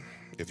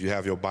If you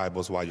have your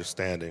Bibles while you're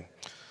standing,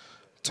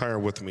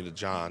 turn with me to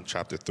John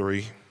chapter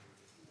 3.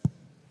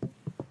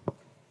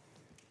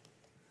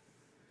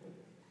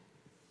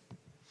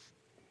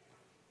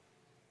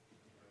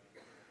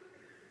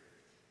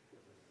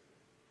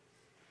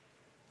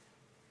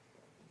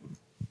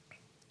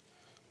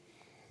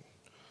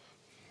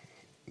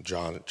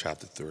 John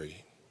chapter 3.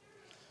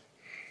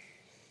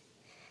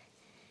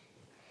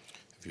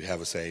 If you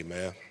have it, say amen.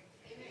 Amen.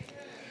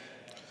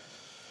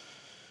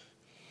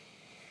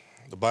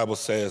 The Bible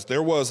says,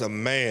 there was a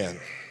man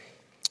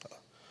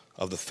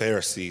of the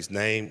Pharisees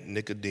named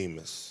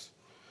Nicodemus,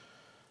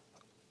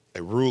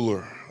 a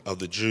ruler of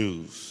the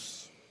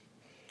Jews.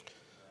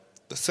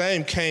 The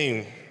same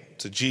came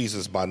to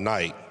Jesus by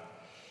night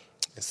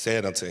and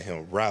said unto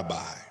him,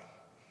 Rabbi,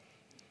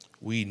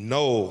 we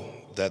know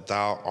that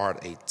thou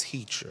art a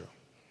teacher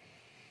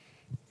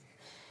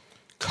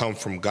come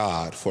from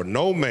God, for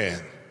no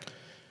man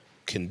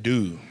can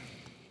do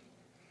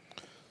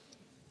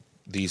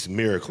these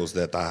miracles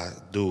that thou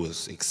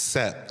doest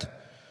except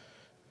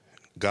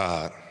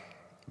God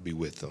be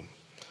with them.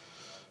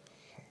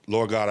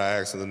 Lord God, I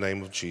ask in the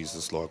name of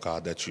Jesus, Lord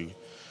God, that you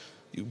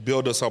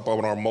build us up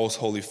on our most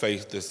holy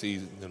faith this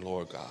evening,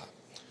 Lord God.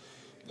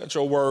 Let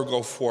your word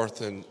go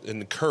forth and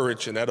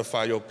encourage and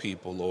edify your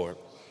people, Lord.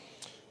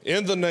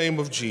 In the name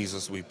of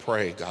Jesus, we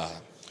pray, God.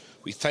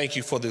 We thank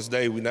you for this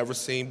day we never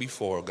seen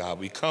before, God.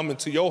 We come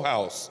into your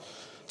house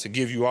to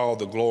give you all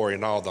the glory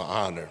and all the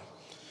honor.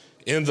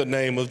 In the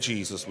name of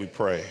Jesus, we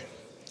pray.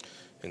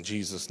 In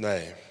Jesus'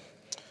 name,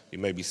 you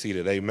may be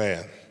seated.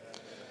 Amen.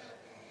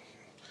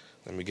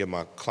 Let me get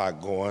my clock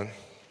going.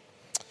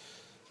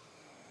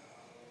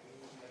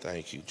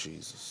 Thank you,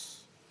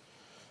 Jesus.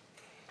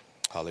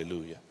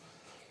 Hallelujah.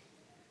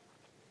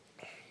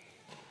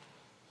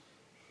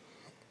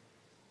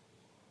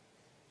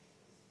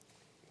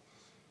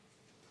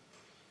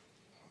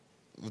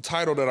 The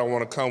title that I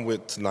want to come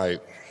with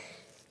tonight,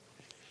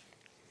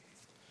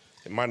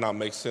 it might not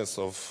make sense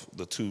of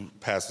the two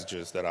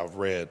passages that I've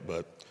read,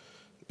 but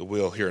it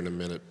will here in a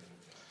minute.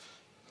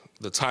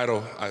 The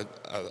title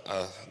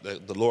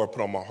that the Lord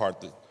put on my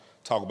heart to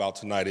talk about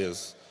tonight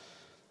is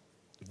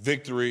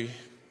Victory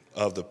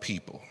of the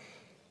People.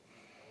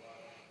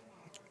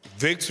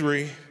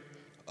 Victory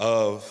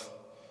of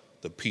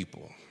the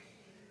people.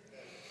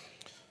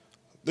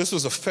 This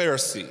was a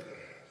Pharisee.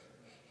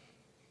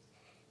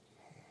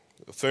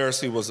 A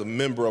Pharisee was a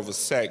member of a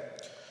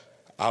sect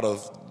out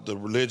of the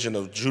religion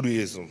of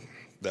Judaism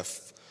that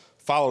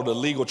followed a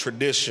legal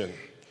tradition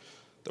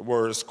that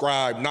were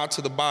ascribed not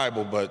to the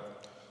Bible,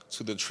 but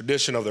to the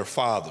tradition of their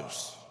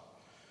fathers.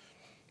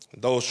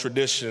 And those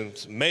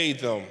traditions made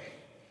them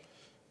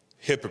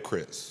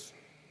hypocrites.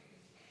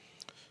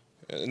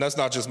 And that's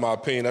not just my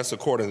opinion, that's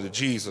according to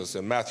Jesus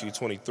in Matthew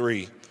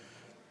 23,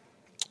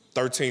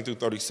 13 through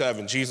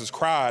 37. Jesus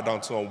cried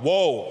unto them,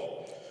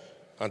 woe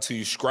unto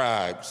you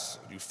scribes,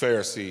 you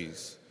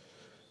Pharisees,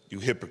 you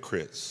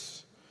hypocrites.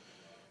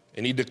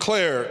 And he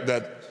declared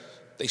that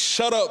they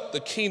shut up the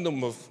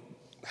kingdom of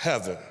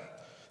heaven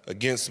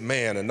against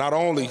man, and not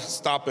only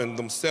stopping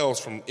themselves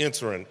from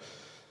entering,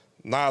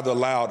 neither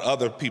allowed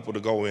other people to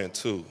go in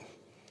too.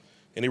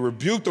 And he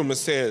rebuked them and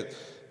said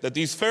that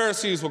these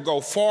Pharisees would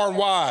go far and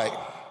wide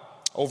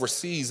over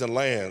seas and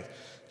land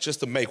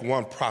just to make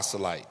one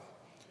proselyte,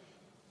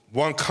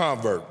 one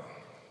convert.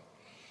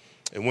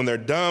 And when they're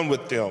done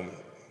with them,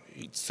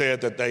 he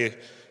said that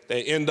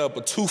they end up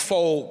a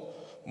twofold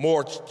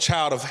more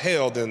child of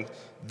hell than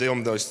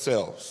them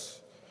themselves.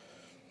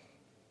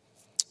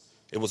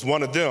 It was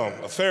one of them,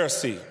 a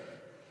Pharisee,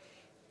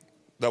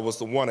 that was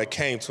the one that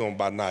came to him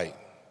by night.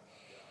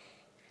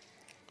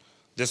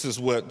 This is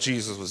what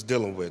Jesus was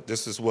dealing with.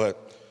 This is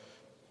what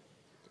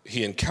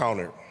he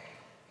encountered.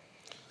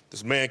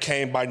 This man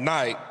came by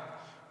night,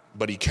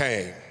 but he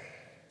came.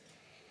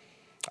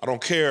 I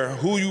don't care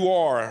who you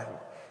are,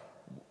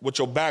 what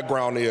your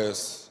background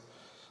is.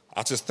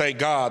 I just thank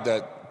God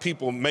that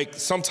people make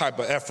some type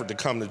of effort to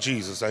come to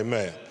Jesus,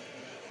 amen.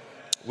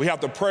 We have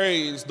to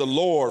praise the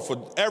Lord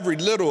for every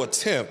little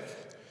attempt.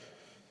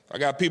 I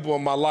got people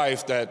in my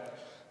life that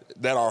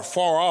are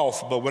far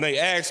off, but when they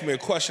ask me a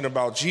question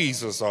about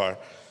Jesus or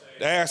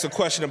they ask a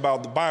question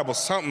about the Bible,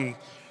 something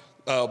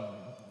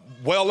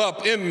well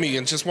up in me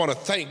and just want to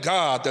thank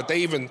God that they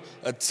even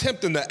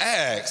attempting to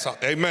ask,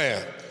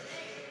 amen.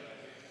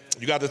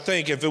 You got to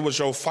think if it was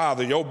your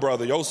father, your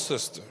brother, your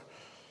sister,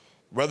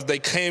 whether they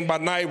came by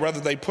night, whether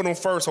they put them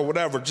first or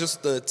whatever,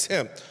 just the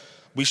attempt,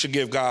 we should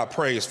give God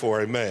praise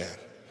for, amen.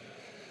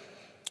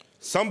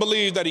 Some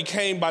believe that he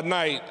came by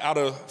night out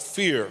of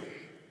fear.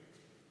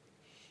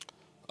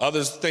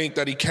 Others think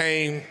that he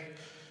came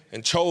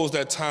and chose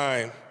that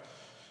time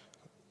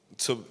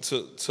to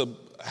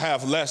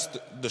have less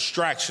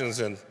distractions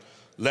and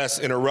less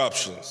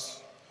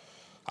interruptions.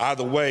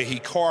 Either way, he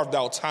carved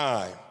out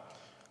time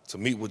to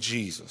meet with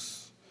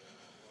Jesus.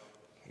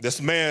 This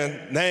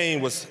man's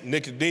name was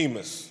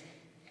Nicodemus.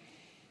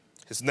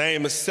 His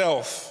name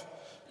itself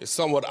is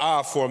somewhat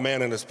odd for a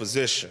man in his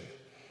position.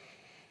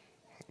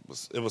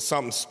 It was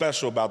something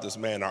special about this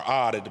man, or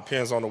odd. It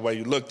depends on the way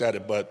you looked at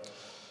it, but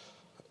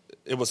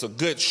it was a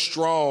good,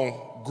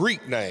 strong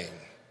Greek name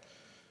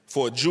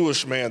for a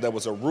Jewish man that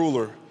was a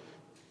ruler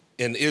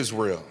in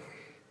Israel.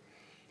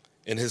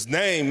 And his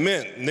name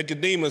meant,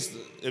 Nicodemus,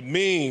 it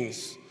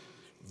means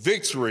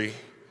victory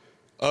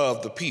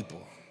of the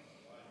people.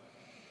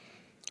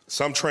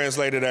 Some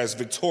translate it as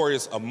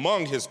victorious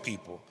among his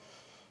people,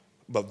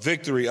 but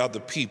victory of the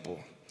people.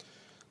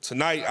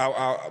 Tonight,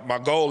 my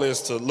goal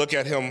is to look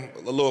at him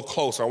a little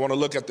closer. I want to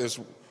look at this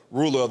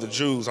ruler of the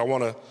Jews. I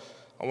want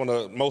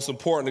to most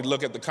importantly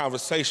look at the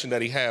conversation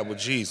that he had with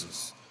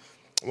Jesus.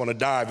 I want to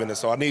dive in it,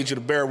 so I need you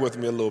to bear with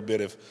me a little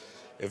bit.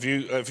 If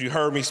you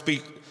heard me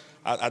speak,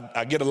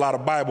 I get a lot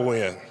of Bible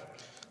in,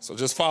 so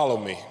just follow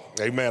me.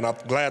 Amen. I'm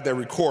glad they're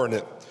recording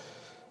it.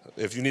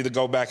 If you need to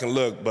go back and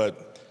look,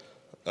 but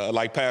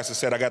like Pastor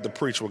said, I got to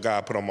preach what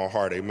God put on my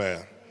heart.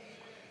 Amen.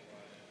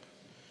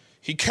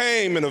 He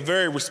came in a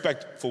very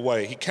respectful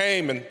way. He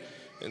came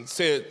and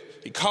said,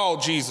 he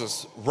called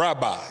Jesus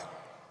Rabbi,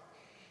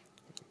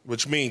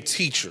 which means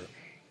teacher.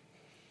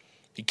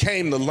 He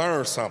came to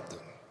learn something,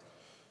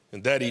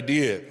 and that he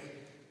did.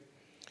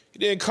 He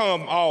didn't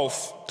come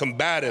off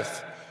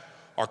combative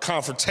or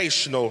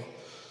confrontational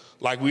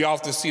like we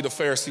often see the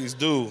Pharisees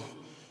do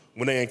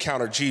when they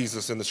encounter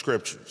Jesus in the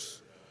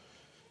scriptures.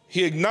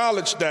 He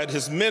acknowledged that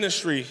his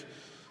ministry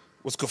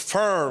was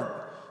confirmed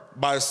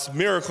by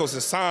miracles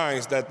and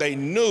signs, that they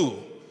knew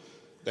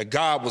that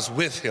God was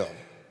with him.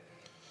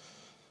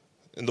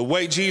 And the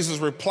way Jesus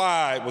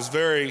replied was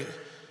very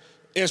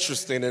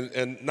interesting,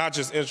 and not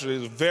just interesting, it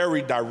was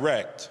very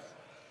direct.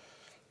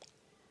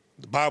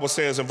 The Bible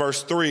says in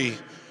verse 3,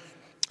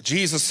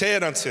 Jesus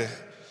said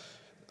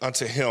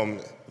unto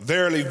him,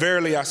 verily,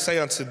 verily, I say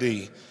unto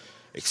thee,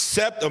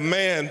 except a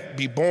man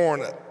be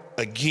born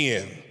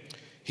again,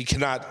 he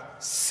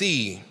cannot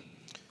see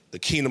the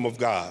kingdom of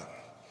God.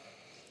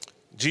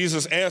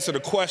 Jesus answered a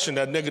question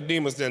that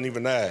Nicodemus didn't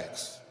even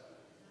ask.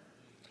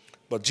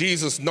 But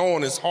Jesus,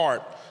 knowing his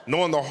heart,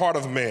 knowing the heart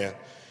of man,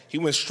 he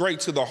went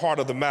straight to the heart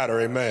of the matter,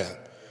 amen.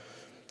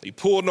 He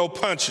pulled no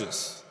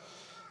punches.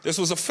 This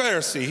was a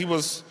Pharisee.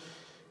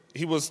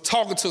 He was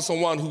talking to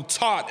someone who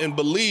taught and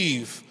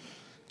believed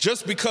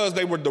just because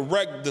they were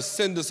direct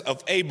descendants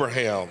of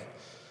Abraham,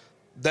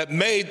 that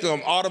made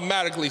them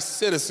automatically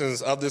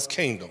citizens of this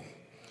kingdom.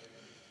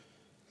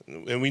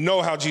 And we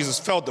know how Jesus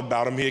felt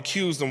about him. He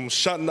accused them of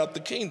shutting up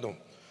the kingdom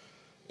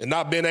and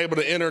not being able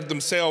to enter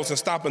themselves and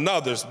stopping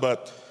others.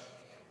 But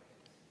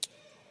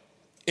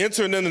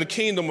entering into the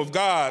kingdom of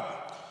God,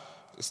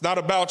 it's not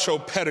about your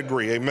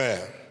pedigree,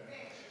 amen.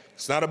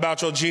 It's not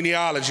about your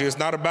genealogy. It's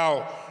not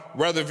about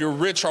whether if you're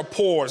rich or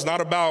poor. It's not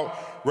about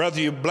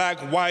whether you're black,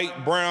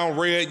 white, brown,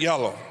 red,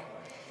 yellow.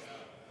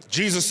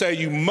 Jesus said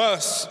you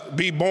must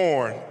be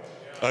born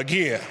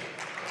again.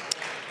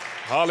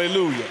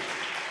 Hallelujah.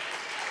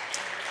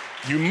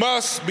 You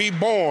must be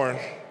born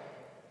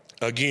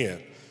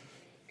again.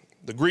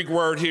 The Greek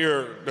word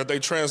here that they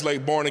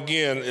translate born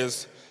again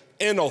is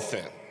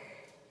enothen,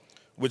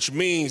 which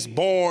means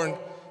born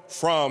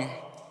from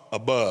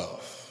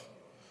above,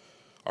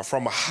 or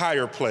from a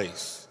higher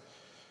place,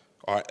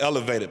 or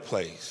elevated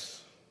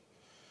place.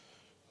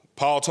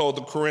 Paul told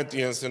the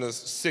Corinthians in the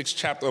 6th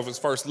chapter of his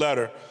first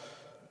letter,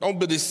 don't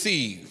be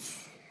deceived.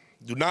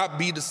 Do not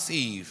be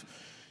deceived.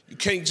 You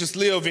can't just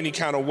live any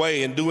kind of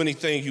way and do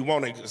anything you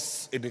want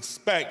and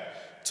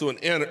expect to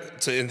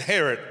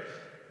inherit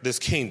this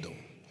kingdom.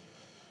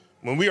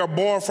 When we are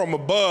born from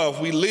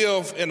above, we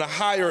live in a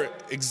higher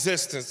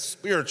existence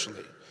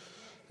spiritually.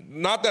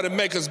 Not that it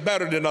makes us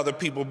better than other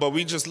people, but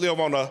we just live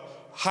on a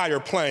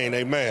higher plane,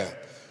 amen.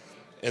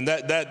 And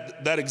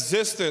that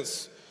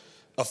existence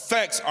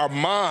affects our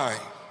mind,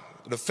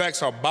 it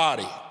affects our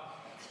body,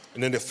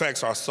 and it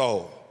affects our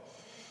soul.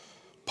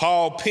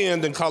 Paul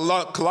penned in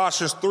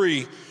Colossians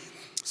 3,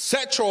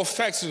 set your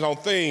affections on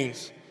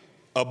things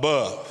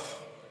above,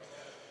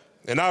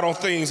 and not on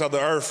things of the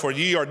earth, for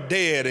ye are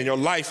dead, and your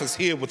life is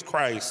hid with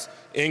Christ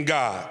in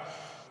God.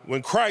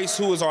 When Christ,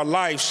 who is our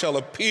life, shall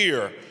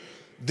appear,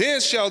 then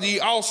shall ye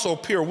also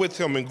appear with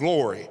him in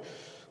glory.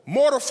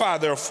 Mortify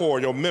therefore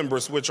your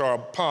members which are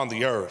upon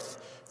the earth,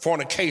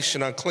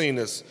 fornication,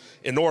 uncleanness,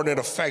 inordinate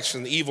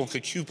affection, evil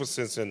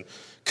concupiscence, and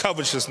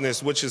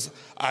covetousness, which is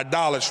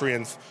idolatry,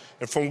 and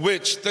from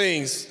which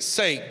things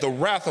sake the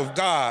wrath of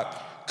God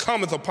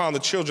cometh upon the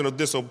children of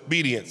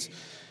disobedience,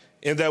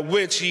 in that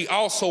which ye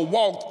also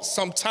walked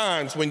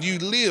sometimes when you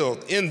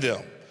lived in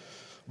them.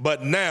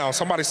 But now,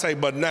 somebody say,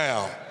 but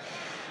now,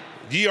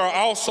 ye are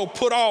also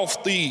put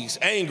off these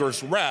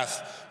angers,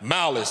 wrath,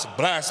 malice,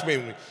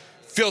 blasphemy,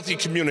 filthy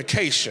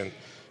communication.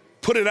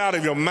 Put it out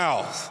of your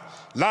mouth.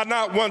 Lie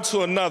not one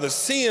to another,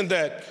 seeing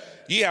that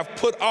ye have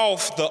put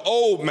off the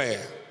old man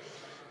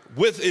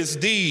with his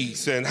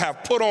deeds, and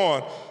have put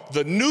on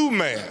the new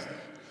man,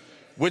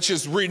 which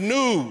is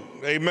renewed,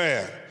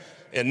 amen,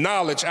 in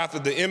knowledge after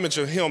the image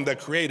of him that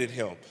created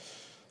him.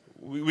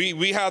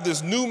 We have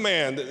this new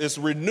man that is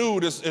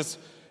renewed. It's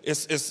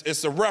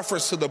a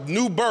reference to the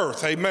new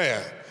birth,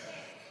 amen.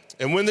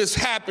 And when this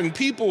happened,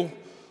 people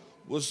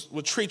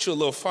would treat you a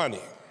little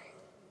funny.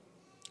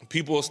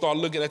 People will start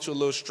looking at you a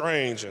little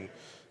strange, and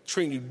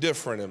treating you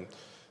different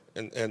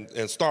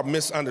and start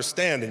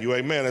misunderstanding you,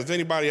 amen. Has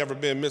anybody ever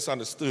been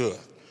misunderstood?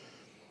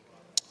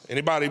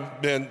 Anybody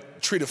been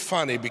treated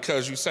funny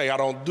because you say, I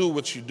don't do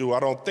what you do, I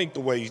don't think the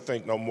way you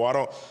think no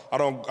more, I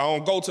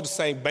don't go to the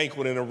same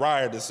banquet and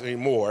riot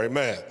anymore,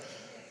 amen.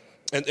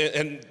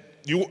 And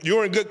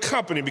you're in good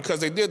company because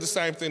they did the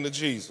same thing to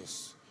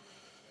Jesus.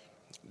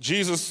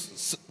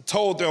 Jesus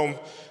told them,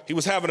 he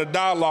was having a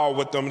dialogue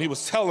with them, and he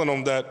was telling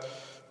them that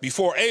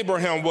before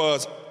Abraham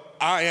was,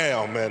 I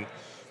am. And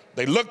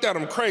they looked at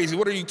him crazy.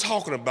 What are you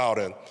talking about?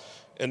 And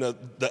in the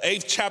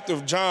 8th chapter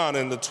of John,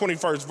 in the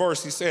 21st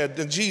verse, he said,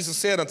 then Jesus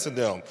said unto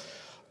them,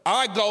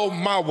 I go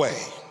my way.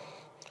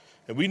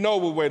 And we know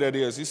what way that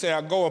is. He said,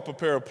 I go and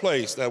prepare a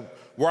place that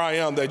where I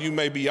am, that you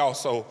may be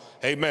also.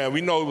 Amen.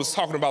 We know he was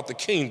talking about the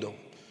kingdom.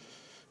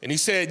 And he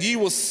said, ye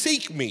will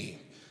seek me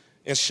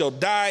and shall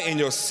die in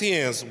your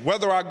sins.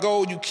 Whether I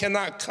go, you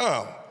cannot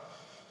come.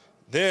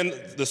 Then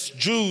the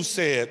Jews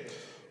said,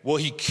 will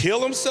he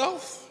kill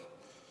himself?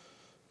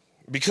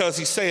 Because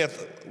he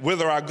saith,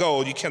 whither I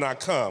go, you cannot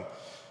come.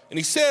 And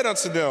he said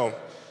unto them,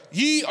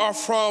 ye are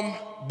from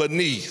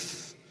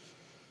beneath,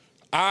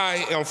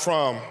 I am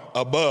from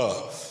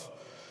above.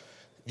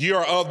 Ye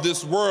are of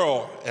this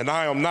world, and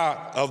I am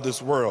not of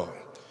this world.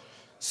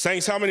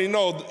 Saints, how many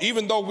know,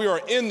 even though we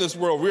are in this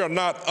world, we are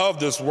not of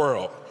this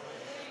world?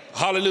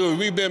 Hallelujah.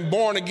 We've been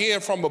born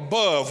again from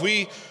above.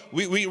 We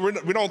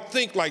don't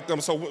think like them.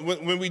 So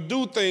when we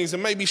do things, it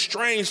may be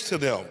strange to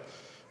them.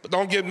 But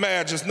don't get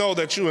mad. Just know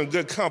that you're in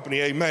good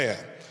company. Amen.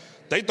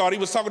 They thought he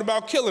was talking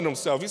about killing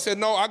himself. He said,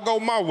 no, I go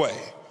my way.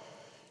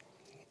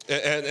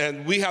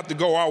 And we have to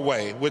go our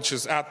way, which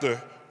is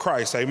after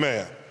Christ.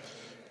 Amen.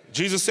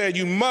 Jesus said,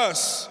 you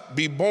must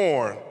be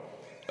born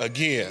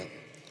again.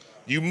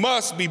 You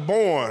must be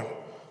born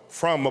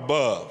from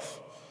above.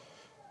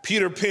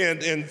 Peter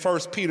penned in 1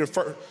 Peter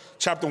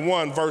chapter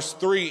 1, verse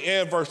 3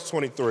 and verse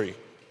 23.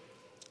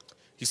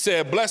 He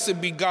said,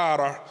 blessed be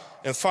God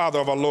and Father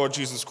of our Lord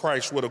Jesus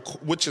Christ,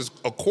 which is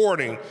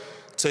according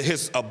to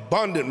his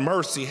abundant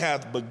mercy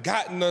hath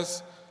begotten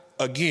us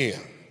again.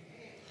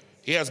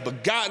 He has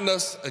begotten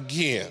us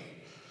again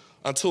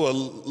unto a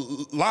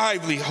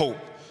lively hope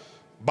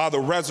by the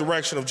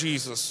resurrection of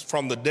Jesus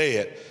from the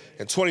dead.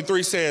 And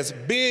 23 says,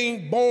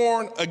 being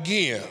born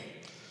again,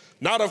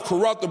 not of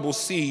corruptible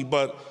seed,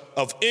 but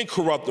of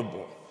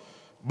incorruptible,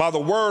 by the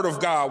word of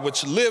God,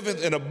 which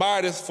liveth and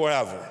abideth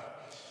forever.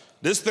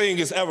 This thing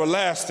is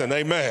everlasting,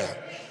 amen.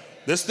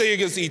 This thing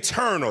is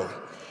eternal,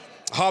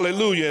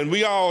 hallelujah. And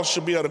we all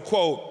should be able to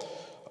quote,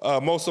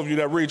 most of you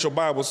that read your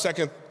Bible,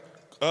 2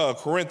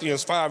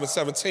 Corinthians 5 and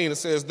 17, it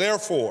says,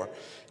 therefore,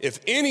 if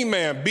any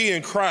man be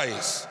in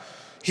Christ,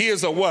 he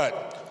is a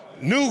what?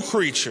 New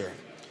creature.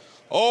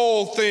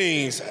 Old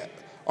things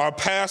are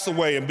passed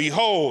away, and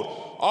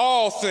behold,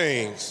 all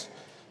things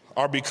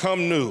are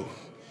become new.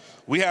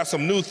 We have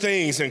some new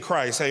things in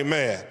Christ,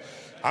 amen.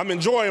 I'm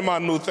enjoying my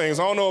new things.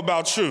 I don't know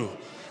about you.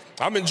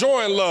 I'm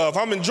enjoying love.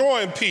 I'm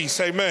enjoying peace,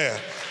 amen.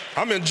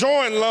 I'm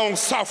enjoying long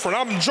suffering.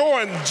 I'm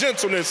enjoying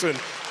gentleness and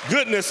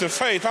goodness and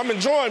faith. I'm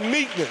enjoying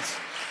meekness.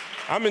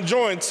 I'm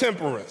enjoying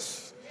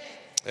temperance,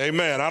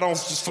 amen. I don't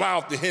just fly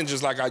off the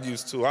hinges like I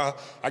used to.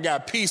 I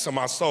got peace in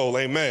my soul,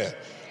 amen,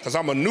 because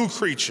I'm a new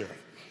creature,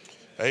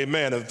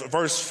 amen. In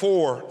verse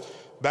 4,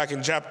 back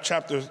in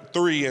chapter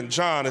 3 in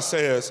John, it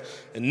says,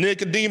 and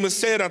Nicodemus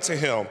said unto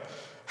him,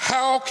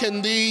 how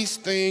can these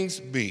things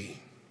be?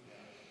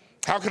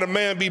 How can a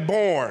man be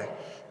born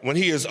when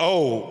he is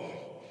old?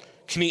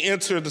 Can he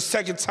enter the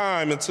second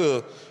time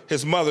into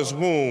his mother's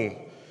womb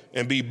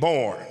and be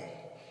born?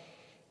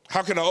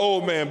 How can an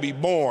old man be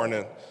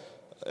born?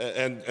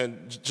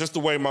 And just the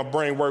way my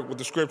brain worked with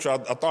the scripture, I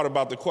thought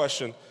about the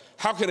question,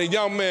 how can a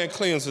young man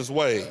cleanse his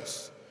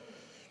ways?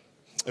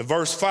 In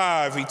verse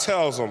 5, he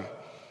tells him,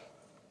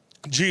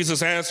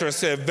 Jesus answered and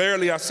said,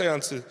 verily I say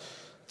unto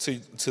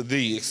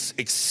thee,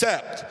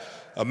 except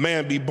a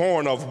man be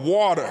born of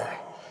water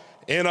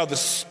and of the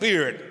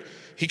Spirit,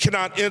 he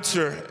cannot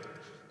enter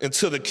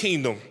into the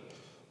kingdom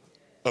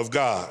of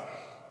God.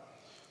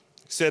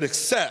 He said,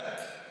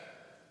 except.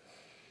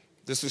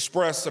 This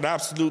expressed an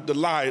absolute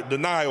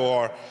denial,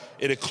 or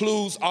it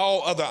includes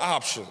all other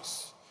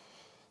options.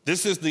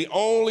 This is the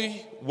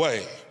only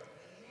way.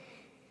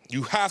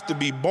 You have to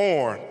be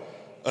born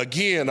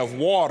again of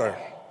water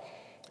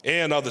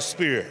and of the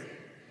Spirit.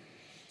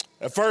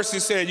 At first he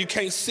said you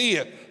can't see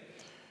it.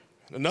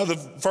 Another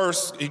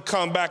verse he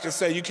come back and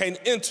say you can't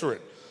enter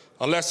it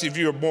unless if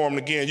you're born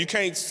again. You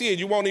can't see it.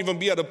 You won't even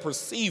be able to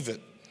perceive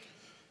it.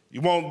 You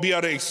won't be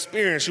able to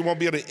experience. You won't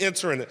be able to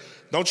enter in it.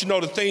 Don't you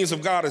know the things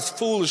of God is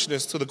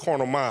foolishness to the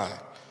carnal mind?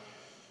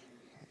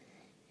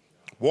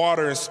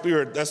 Water and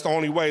Spirit, that's the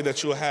only way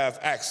that you'll have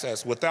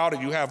access. Without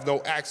it, you have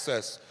no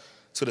access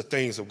to the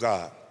things of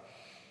God.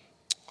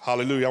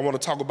 Hallelujah. I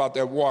want to talk about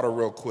that water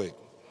real quick.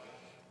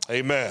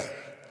 Amen.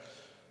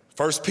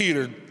 1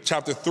 Peter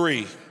chapter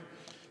 3,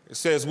 it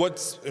says,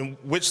 in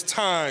which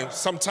time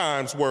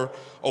sometimes were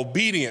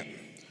obedient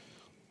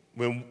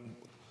when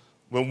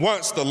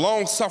once the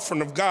long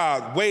suffering of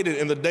God waited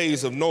in the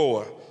days of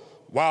Noah,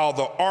 while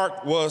the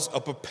ark was a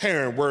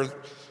preparing,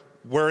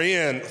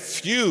 wherein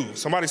few,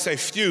 somebody say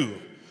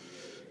few,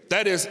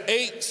 that is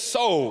 8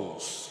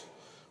 souls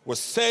were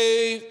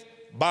saved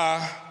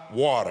by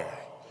water.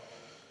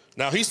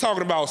 Now he's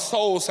talking about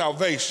soul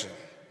salvation.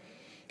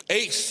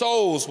 8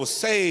 souls were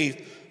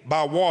saved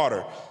by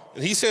water.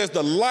 And he says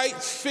the light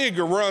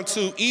figure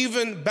whereunto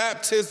even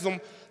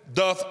baptism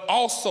doth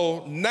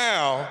also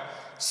now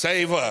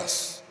save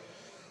us.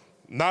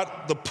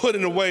 Not the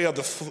putting away of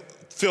the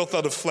filth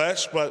of the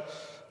flesh, but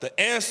the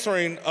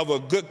answering of a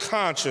good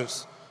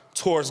conscience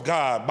towards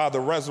God by the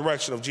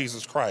resurrection of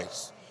Jesus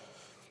Christ.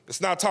 It's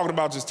not talking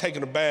about just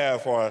taking a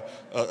bath or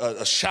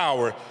a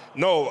shower.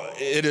 No,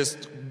 it is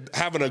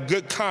having a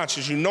good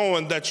conscience, you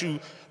knowing that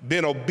you've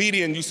been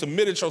obedient, you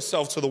submitted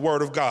yourself to the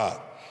word of God.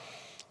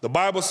 The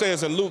Bible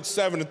says in Luke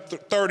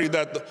 7:30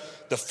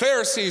 that the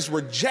Pharisees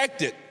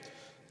rejected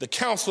the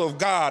counsel of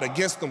God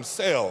against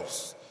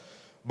themselves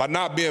by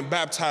not being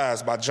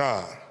baptized by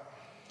John.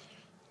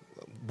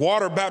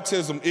 Water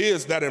baptism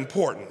is that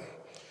important.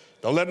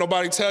 Don't let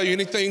nobody tell you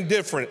anything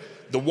different.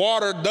 The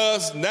water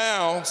does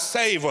now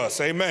save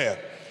us, amen.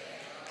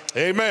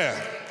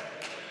 Amen.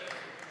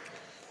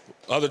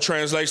 Other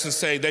translations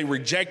say they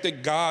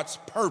rejected God's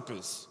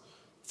purpose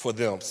for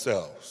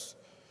themselves,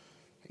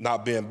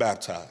 not being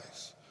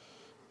baptized.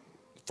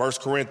 1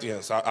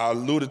 Corinthians, I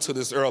alluded to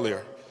this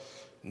earlier.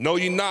 Know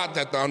ye not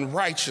that the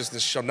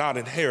unrighteousness shall not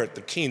inherit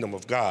the kingdom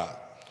of God?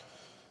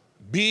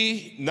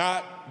 Be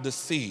not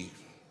deceived.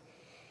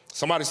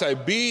 Somebody say,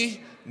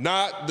 be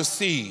not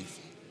deceived.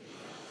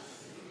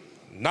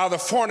 Neither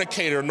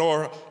fornicator,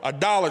 nor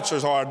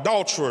idolaters or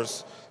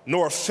adulterers,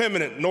 nor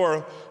effeminate,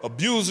 nor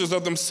abusers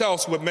of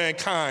themselves with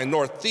mankind,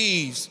 nor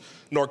thieves,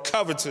 nor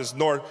covetous,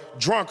 nor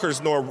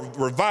drunkards, nor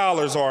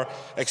revilers, or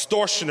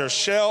extortioners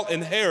shall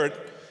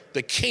inherit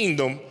the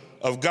kingdom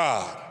of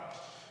God.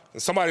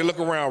 And somebody look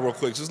around real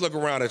quick. Just look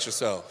around at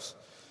yourselves.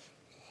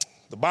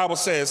 The Bible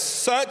says,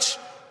 such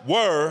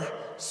were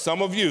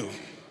some of you.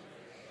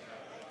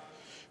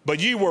 But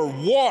ye were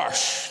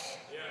washed,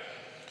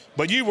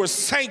 but ye were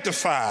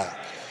sanctified,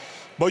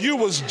 but you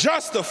was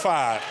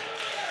justified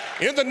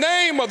in the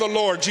name of the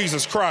Lord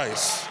Jesus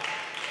Christ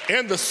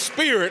and the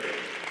Spirit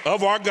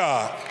of our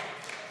God.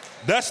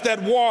 That's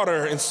that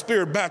water and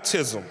spirit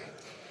baptism.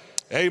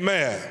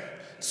 Amen.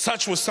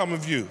 Such was some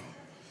of you.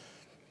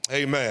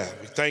 Amen.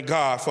 We thank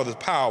God for the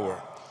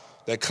power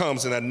that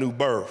comes in that new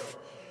birth.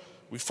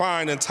 We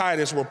find in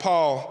Titus where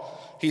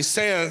Paul, he's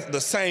saying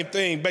the same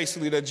thing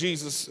basically that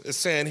Jesus is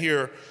saying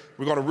here.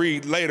 We're going to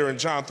read later in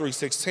John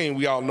 3:16.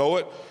 We all know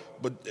it.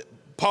 But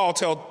Paul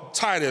tells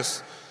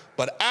Titus,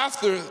 but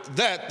after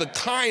that, the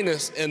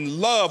kindness and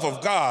love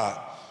of God,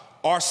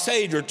 our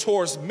Savior,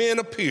 towards men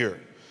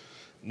appeared,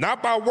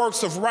 not by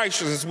works of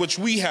righteousness which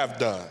we have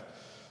done,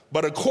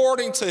 but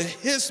according to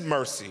his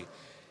mercy,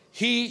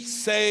 he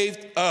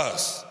saved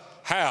us.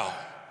 How?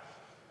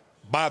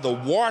 By the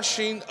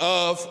washing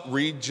of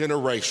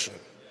regeneration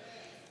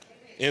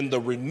in the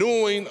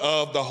renewing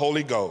of the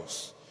Holy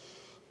Ghost.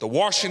 The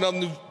washing of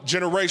new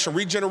generation,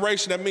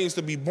 regeneration, that means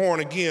to be born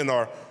again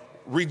or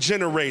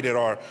regenerated,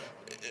 or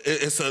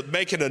it's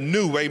making a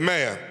new,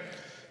 amen.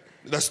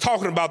 That's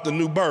talking about the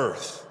new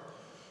birth.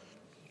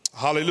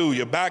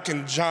 Hallelujah. Back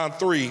in John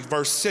 3,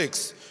 verse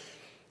 6,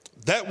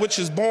 that which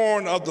is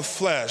born of the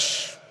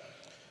flesh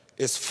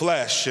is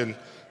flesh, and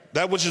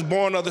that which is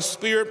born of the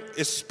spirit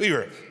is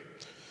spirit.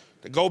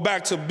 To go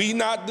back to be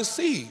not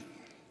deceived.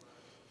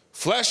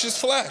 Flesh is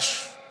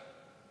flesh.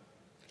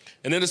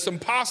 And it is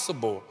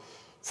impossible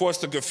for us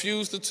to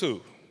confuse the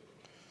two.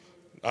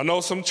 I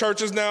know some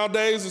churches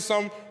nowadays and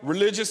some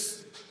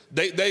religious,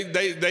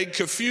 they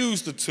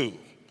confuse the two.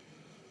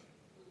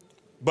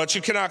 But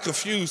you cannot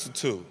confuse the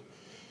two.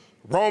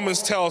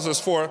 Romans tells us,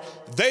 for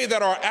they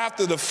that are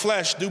after the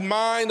flesh do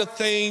mind the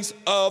things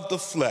of the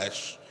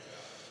flesh,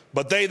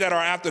 but they that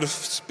are after the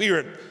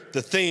spirit,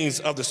 the things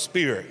of the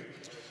spirit.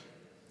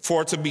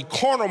 For to be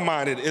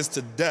carnal-minded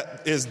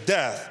is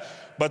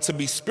death, but to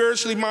be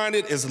spiritually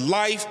minded is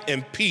life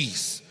and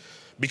peace.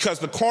 Because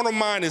the carnal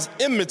mind is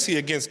enmity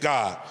against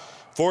God,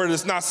 for it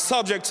is not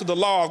subject to the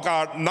law of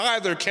God,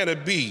 neither can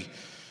it be.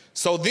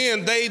 So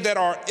then they that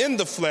are in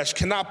the flesh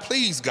cannot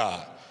please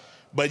God.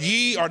 But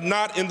ye are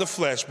not in the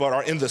flesh, but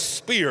are in the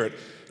spirit,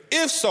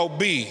 if so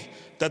be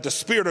that the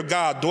Spirit of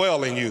God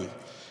dwell in you.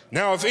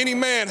 Now if any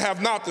man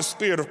have not the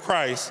Spirit of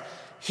Christ,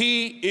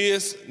 he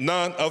is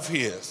none of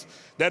his.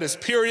 That is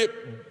period,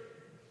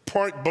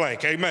 point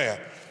blank, amen.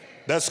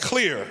 That's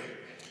clear.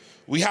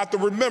 We have to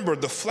remember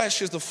the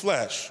flesh is the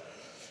flesh.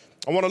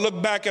 I want to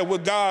look back at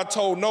what God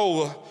told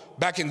Noah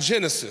back in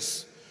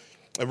Genesis.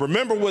 And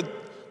remember what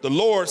the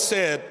Lord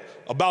said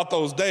about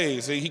those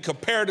days. He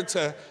compared it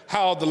to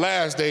how the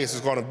last days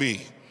is going to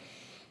be.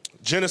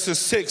 Genesis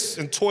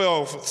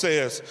 6:12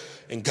 says,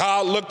 and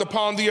God looked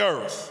upon the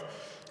earth,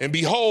 and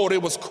behold,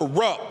 it was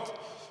corrupt,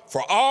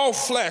 for all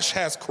flesh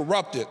has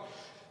corrupted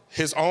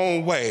his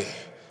own way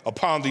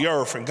upon the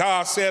earth. And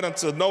God said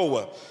unto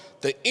Noah,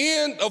 the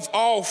end of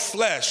all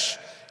flesh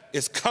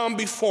is come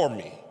before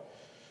me,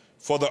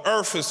 for the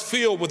earth is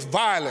filled with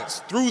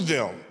violence through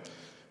them,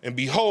 and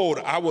behold,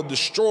 I will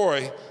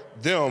destroy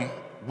them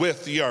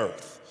with the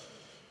earth.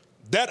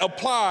 That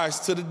applies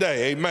to the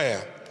day,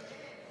 amen.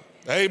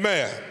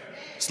 Amen.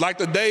 It's like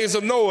the days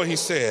of Noah, he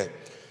said.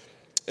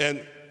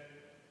 And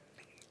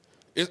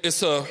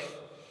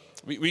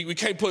we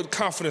can't put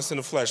confidence in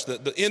the flesh.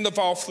 The end of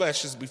all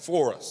flesh is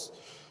before us.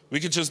 We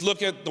can just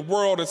look at the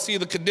world and see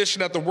the condition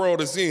that the world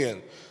is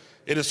in.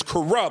 It is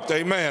corrupt,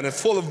 amen, and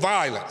full of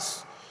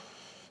violence.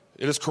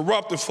 It is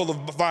corrupt and full of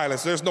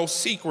violence. There's no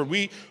secret.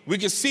 We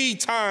can see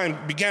time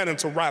beginning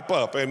to wrap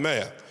up,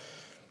 amen.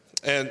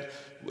 And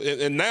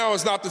now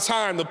is not the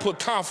time to put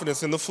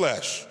confidence in the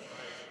flesh.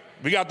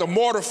 We got to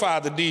mortify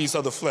the deeds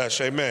of the flesh,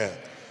 amen.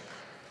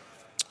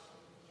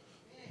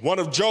 One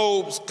of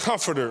Job's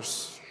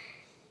comforters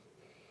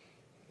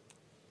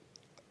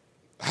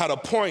had a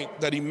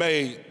point that he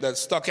made that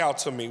stuck out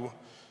to me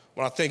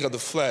when I think of the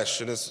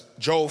flesh, and it's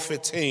Job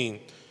 15,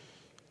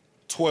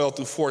 12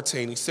 through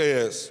 14. He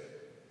says,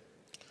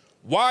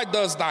 why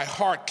does thy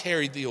heart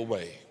carry thee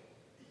away?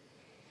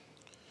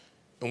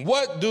 And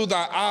what do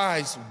thy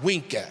eyes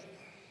wink at?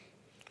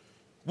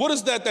 What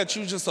is that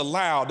you just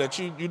allow, that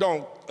you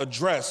don't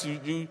address?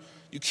 You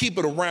keep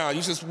it around,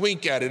 you just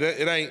wink at it.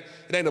 It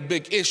ain't a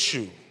big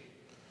issue.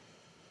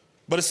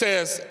 But it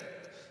says,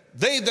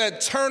 they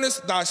that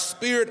turneth thy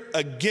spirit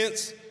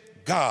against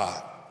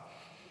God.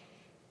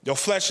 Your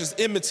flesh is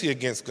enmity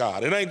against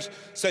God. It ain't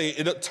say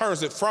it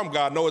turns it from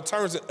God. No, it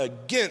turns it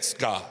against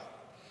God.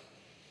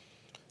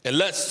 And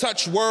let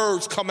such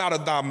words come out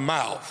of thy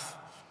mouth.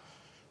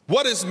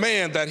 What is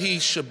man that he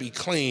should be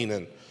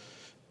clean,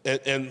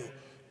 and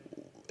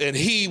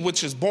he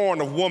which is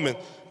born of woman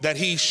that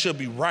he should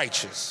be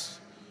righteous?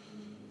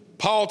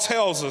 Paul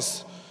tells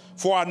us,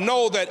 for I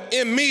know that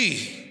in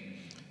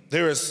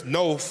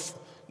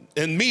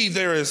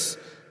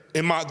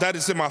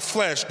my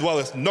flesh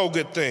dwelleth no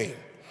good thing.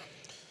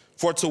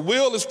 For to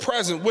will is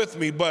present with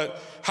me,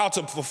 but how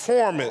to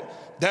perform it,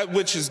 that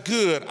which is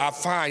good, I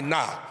find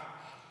not.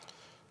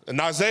 And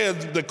Isaiah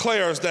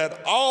declares that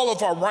all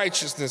of our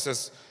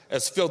righteousness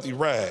as filthy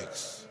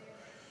rags.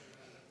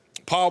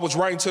 Paul was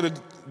writing to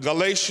the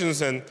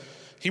Galatians, and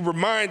he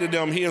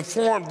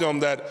informed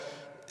them that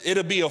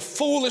it'll be a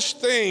foolish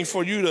thing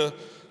for you to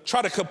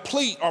try to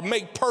complete or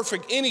make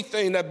perfect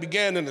anything that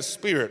began in the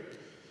spirit.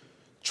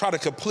 Try to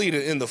complete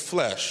it in the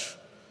flesh.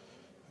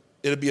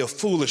 It'll be a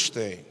foolish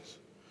thing.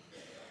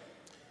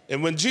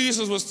 And when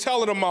Jesus was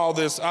telling them all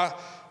this,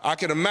 I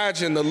can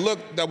imagine the look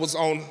that was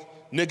on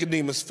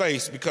Nicodemus'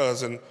 face,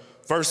 because in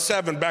verse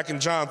 7 back in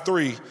John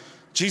 3,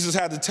 Jesus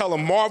had to tell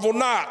him, marvel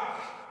not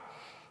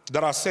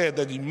that I said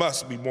that you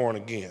must be born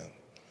again.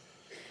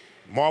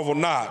 Marvel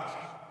not.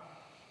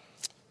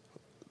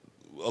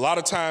 A lot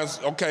of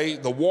times, okay,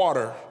 the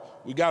water,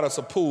 we got us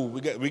a pool,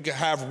 we can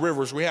have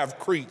rivers, we have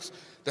creeks.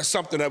 That's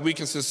something that we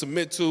can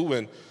submit to.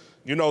 And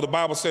you know, the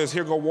Bible says,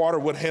 here go water,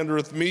 what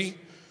hindereth me?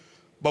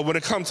 But when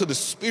it comes to the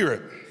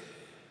Spirit,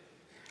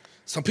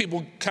 some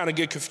people kind of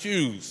get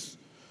confused.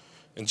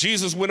 And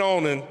Jesus went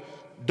on and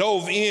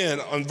dove in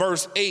on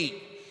verse 8.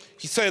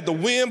 He said, the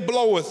wind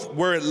bloweth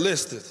where it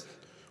listeth,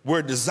 where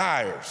it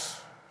desires.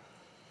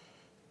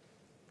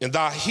 And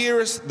thou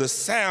hearest the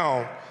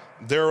sound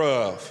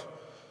thereof,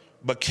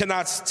 but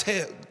cannot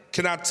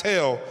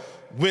tell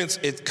whence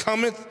it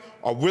cometh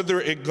or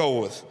whither it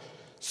goeth.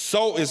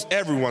 So is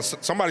everyone.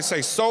 Somebody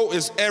say, so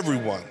is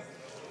everyone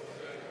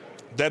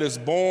that is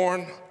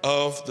born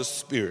of the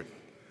Spirit.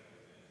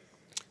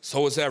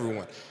 So is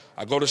everyone.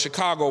 I go to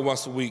Chicago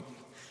once a week.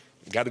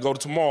 Got to go to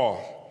tomorrow.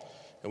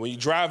 And when you're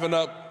driving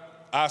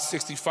up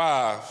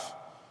I-65,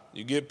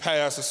 you get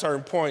past a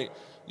certain point,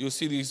 you'll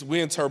see these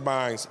wind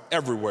turbines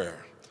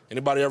everywhere.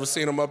 Anybody ever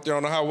seen them up there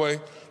on the highway?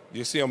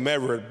 You see them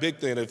everywhere, big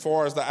thing, as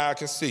far as the eye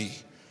can see.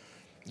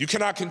 You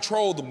cannot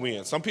control the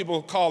wind. Some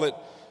people call it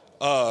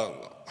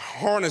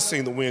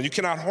harnessing the wind. You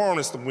cannot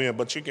harness the wind,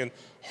 but you can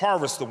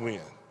harvest the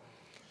wind.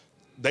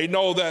 They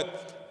know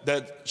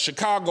that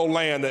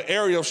Chicagoland, the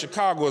area of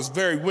Chicago, is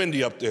very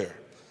windy up there.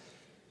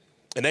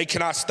 And they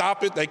cannot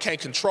stop it. They can't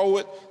control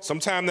it.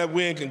 Sometimes that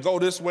wind can go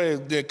this way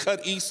and then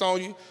cut east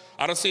on you.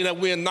 I done seen that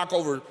wind knock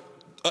over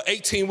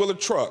 18-wheeler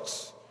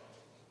trucks.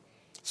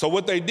 So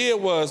what they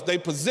did was they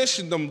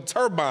positioned them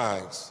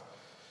turbines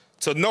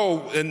to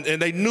know, and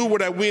they knew where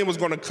that wind was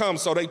going to come,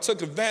 so they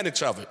took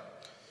advantage of it.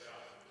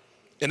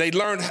 And they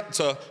learned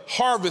to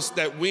harvest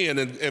that wind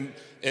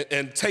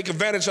and take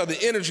advantage of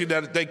the energy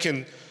that they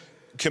can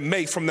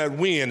make from that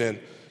wind. And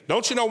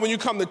don't you know, when you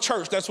come to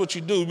church, that's what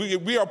you do.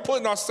 We are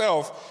putting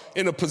ourselves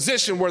in a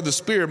position where the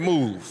Spirit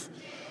moves.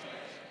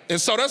 And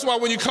so that's why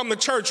when you come to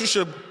church, you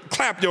should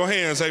clap your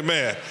hands,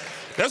 amen.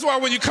 That's why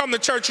when you come to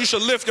church, you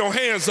should lift your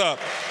hands up.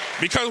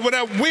 Because when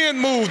that wind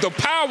moves, the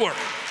power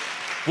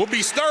will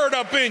be stirred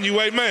up in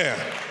you, amen.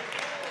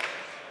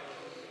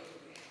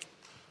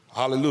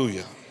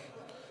 Hallelujah.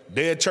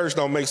 Dead church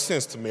don't make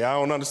sense to me. I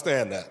don't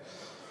understand that.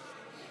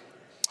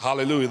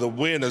 Hallelujah. The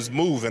wind is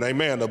moving,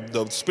 amen.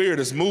 The Spirit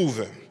is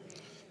moving.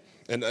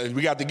 And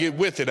we got to get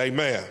with it,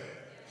 amen.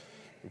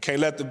 We can't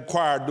let the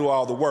choir do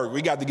all the work.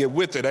 We got to get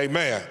with it,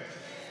 amen.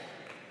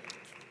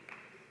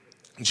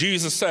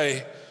 Jesus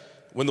say,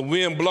 when the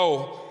wind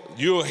blow,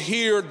 you'll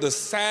hear the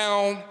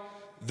sound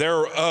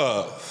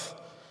thereof.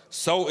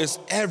 So is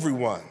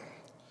everyone.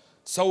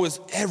 So is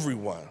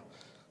everyone.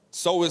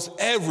 So is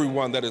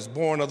everyone that is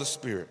born of the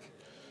Spirit.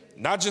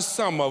 Not just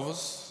some of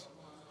us,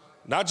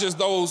 not just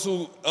those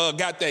who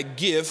got that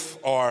gift,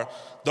 or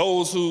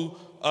those who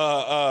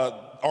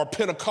are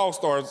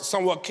Pentecostal or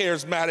somewhat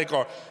charismatic,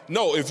 or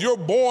no, if you're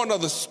born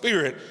of the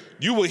Spirit,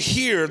 you will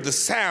hear the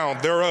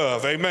sound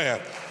thereof. Amen.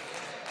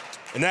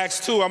 In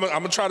Acts 2, I'm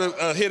gonna try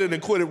to hit it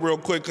and quit it real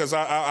quick because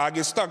I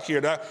get stuck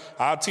here.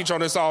 I'll teach on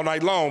this all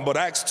night long, but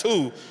Acts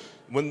 2,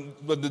 when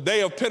the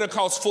day of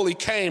Pentecost fully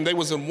came, they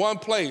was in one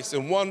place,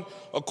 in one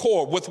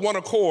accord, with one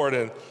accord,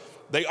 and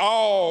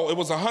it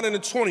was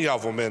 120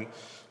 of them, and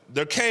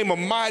there came a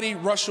mighty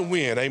rushing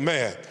wind,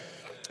 amen.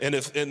 And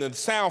the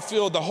sound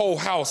filled the whole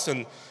house,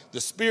 and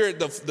the Spirit,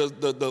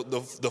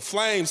 the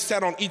flames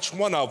sat on each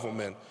one of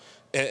them,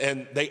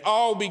 and they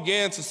all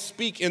began to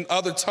speak in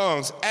other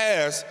tongues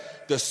as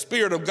the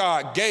Spirit of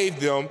God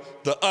gave them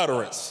the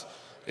utterance.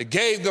 It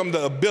gave them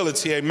the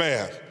ability,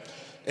 amen.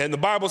 And the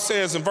Bible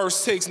says in verse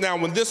 6, now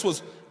when this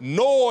was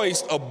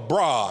noised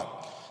abroad,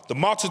 the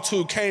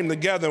multitude came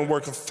together and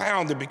were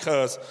confounded,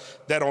 because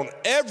that on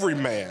every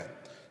man,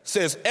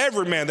 says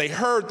every man, they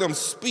heard them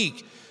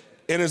speak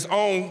in his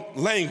own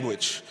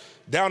language.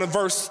 Down in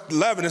verse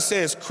 11, it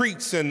says,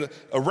 Cretes and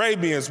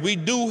Arabians, we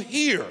do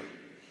hear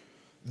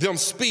them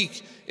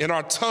speak in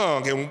our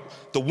tongue and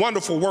the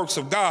wonderful works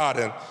of God.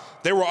 And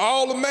they were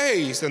all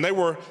amazed, and they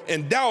were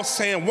in doubt,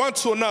 saying one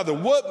to another,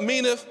 what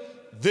meaneth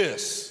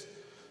this?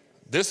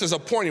 This is a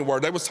pointing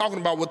word. They was talking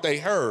about what they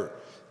heard.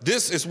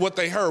 This is what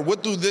they heard.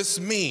 What do this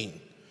mean?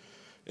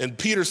 And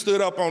Peter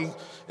stood up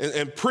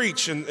and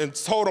preached and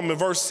told them in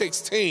verse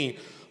 16,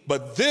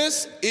 but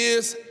this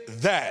is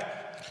that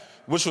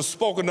which was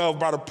spoken of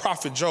by the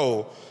prophet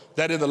Joel,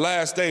 that in the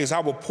last days I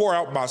will pour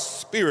out my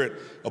Spirit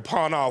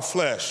upon all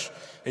flesh,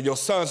 and your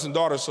sons and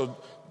daughters shall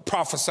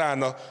prophesy,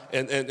 and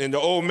the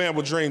old man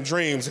will dream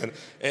dreams.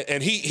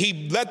 And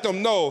he let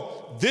them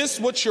know, this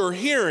what you're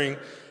hearing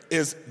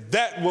is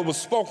that what was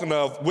spoken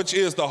of, which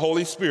is the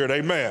Holy Spirit,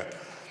 amen.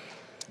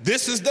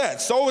 This is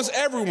that. So is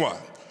everyone.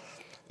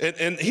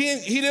 And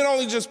he didn't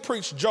only just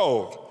preach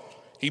Joel,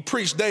 he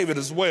preached David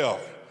as well.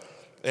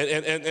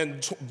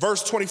 And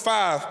verse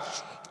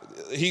 25,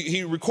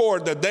 he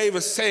recorded that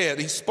David said,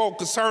 he spoke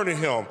concerning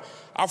him,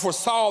 I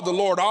foresaw the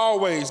Lord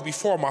always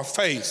before my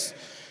face,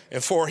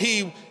 and for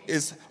he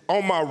is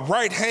on my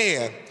right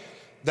hand,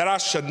 that I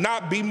should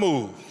not be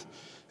moved.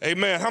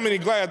 Amen. How many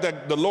glad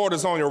that the Lord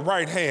is on your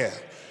right hand?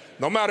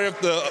 No matter if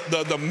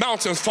the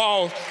mountains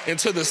fall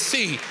into the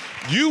sea,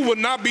 you will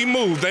not be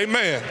moved,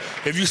 amen,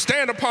 if you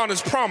stand upon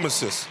his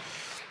promises.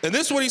 And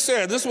this is what he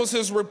said. This was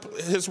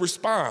his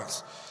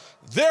response.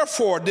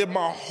 Therefore did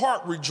my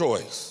heart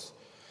rejoice,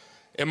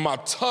 and my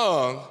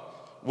tongue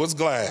was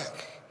glad.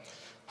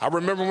 I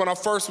remember when I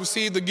first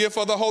received the gift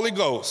of the Holy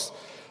Ghost.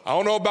 I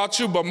don't know about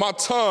you, but my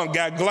tongue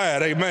got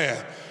glad,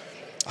 amen.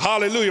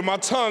 Hallelujah, my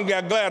tongue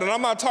got glad. And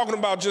I'm not talking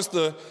about just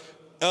the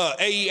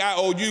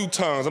A-E-I-O-U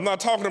tongues. I'm not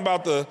talking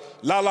about the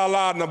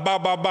la-la-la and the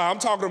ba-ba-ba. I'm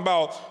talking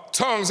about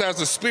tongues as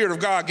the Spirit of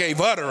God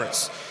gave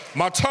utterance.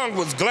 My tongue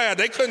was glad.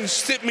 They couldn't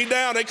sit me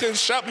down. They couldn't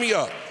shut me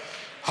up.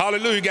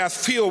 Hallelujah, got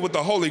filled with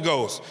the Holy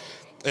Ghost.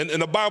 And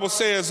the Bible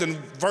says in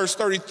verse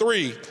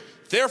 33,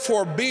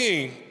 therefore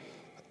being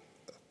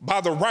by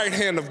the right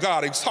hand of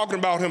God, he's talking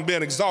about him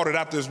being exalted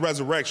after his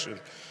resurrection,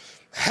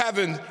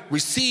 having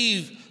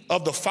received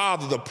of the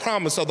Father the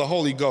promise of the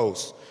Holy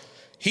Ghost,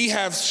 he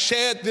has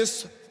shed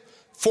this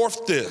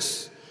forth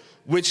this,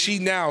 which ye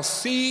now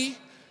see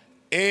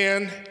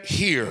and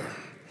hear.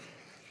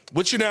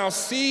 Which you now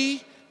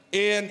see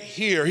and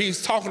hear.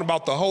 He's talking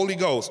about the Holy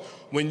Ghost.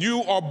 When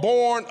you are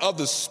born of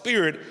the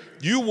Spirit,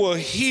 you will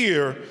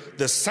hear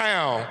the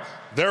sound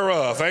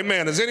thereof.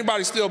 Amen. Does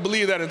anybody still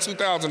believe that in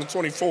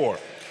 2024?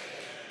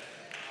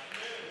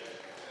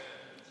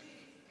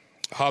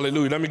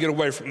 Hallelujah. Let me get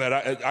away from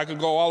that. I could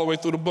go all the way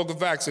through the book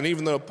of Acts and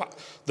even the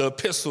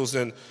epistles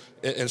and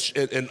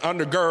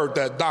undergird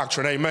that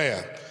doctrine,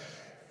 amen.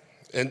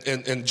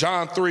 And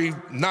John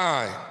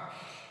 3:9,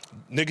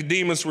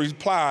 Nicodemus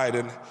replied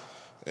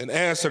and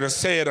answered and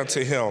said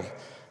unto him,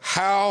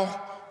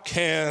 how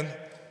can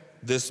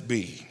this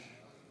be?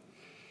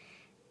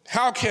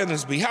 How can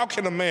this be? How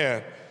can a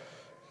man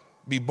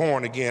be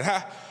born again?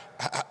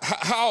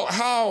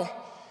 How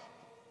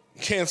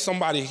can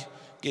somebody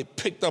get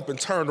picked up and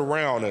turned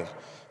around and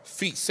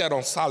feet set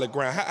on solid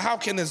ground? How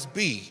can this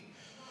be?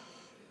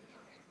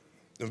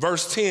 In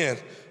verse 10,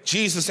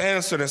 Jesus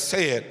answered and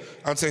said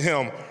unto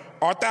him,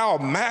 art thou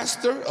a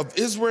master of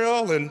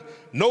Israel and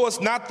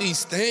knowest not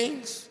these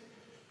things?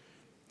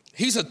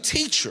 He's a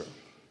teacher.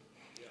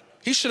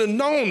 He should have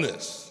known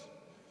this.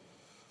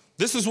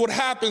 This is what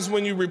happens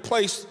when you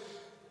replace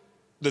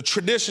the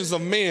traditions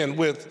of men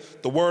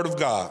with the word of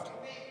God.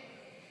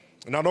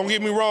 Now, don't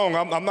get me wrong,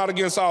 I'm not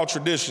against all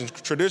traditions.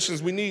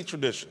 Traditions, we need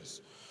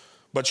traditions.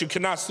 But you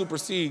cannot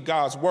supersede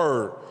God's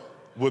word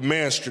with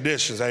man's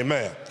traditions,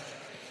 amen.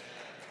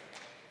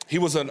 He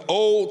was an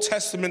Old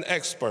Testament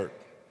expert.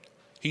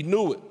 He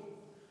knew it.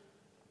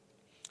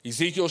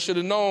 Ezekiel should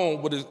have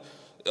known what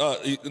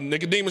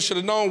Nicodemus should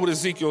have known what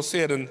Ezekiel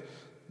said in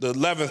the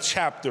 11th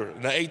chapter,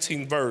 in the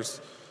 18th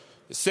verse.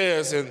 It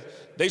says, and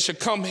they shall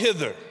come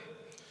hither,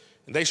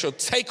 and they shall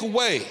take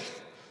away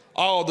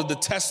all the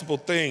detestable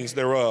things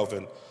thereof,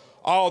 and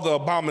all the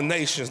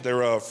abominations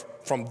thereof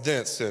from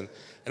thence. And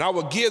I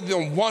will give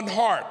them one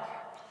heart,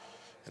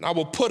 and I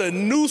will put a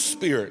new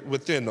spirit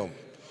within them.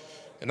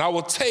 And I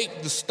will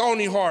take the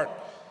stony heart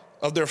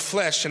of their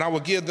flesh, and I will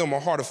give them a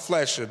heart of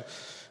flesh.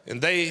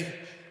 And they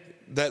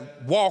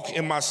that walk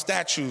in my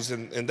statutes,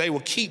 and they will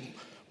keep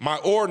my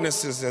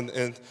ordinances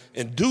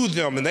and do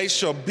them, and they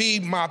shall be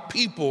my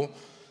people,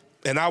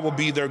 and I will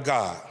be their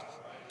God.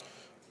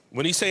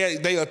 When he say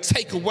they'll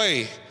take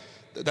away,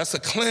 that's a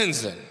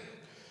cleansing.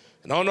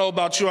 And I don't know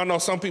about you, I know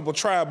some people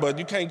try, but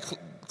you can't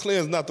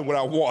cleanse nothing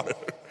without water.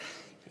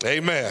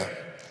 Amen.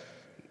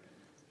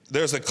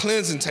 There's a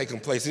cleansing taking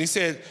place. And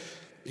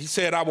he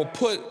said, I will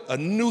put a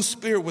new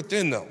spirit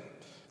within them.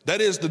 That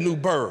is the new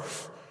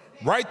birth.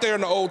 Right there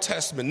in the Old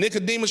Testament.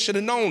 Nicodemus should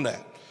have known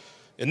that.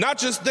 And not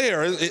just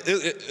there,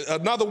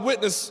 another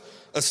witness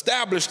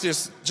established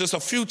this just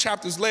a few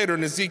chapters later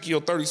in Ezekiel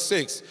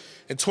 36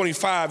 and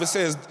 25. It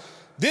says,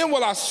 then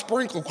will I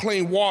sprinkle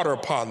clean water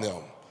upon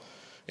them,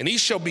 and he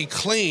shall be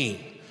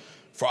clean.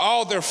 For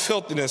all their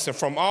filthiness and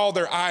from all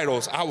their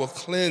idols I will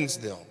cleanse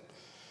them.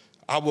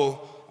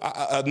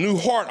 A new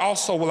heart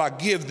also will I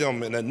give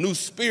them, and a new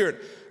spirit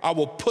I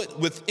will put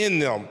within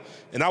them.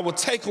 And I will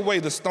take away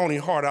the stony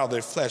heart out of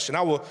their flesh, and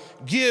I will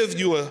give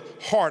you a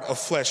heart of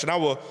flesh, and I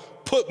will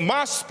put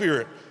my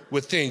spirit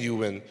within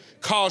you and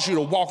cause you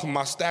to walk in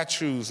my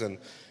statutes,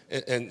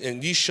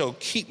 and ye shall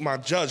keep my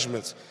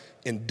judgments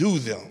and do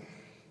them.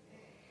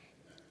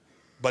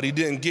 But he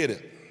didn't get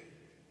it.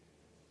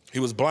 He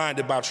was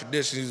blinded by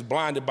tradition. He was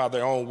blinded by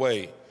their own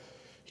way.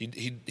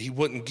 He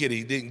wouldn't get it.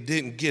 He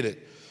didn't get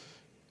it.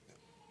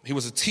 He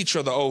was a teacher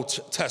of the Old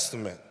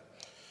Testament.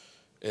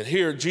 And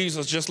here,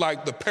 Jesus, just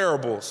like the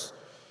parables,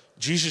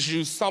 Jesus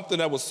used something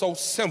that was so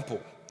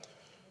simple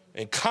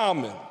and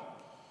common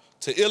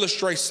to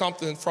illustrate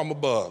something from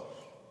above.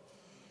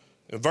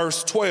 In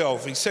verse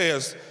 12, he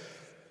says,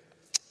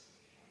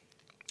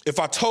 if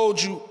I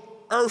told you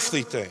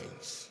earthly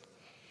things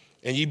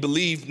and ye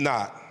believe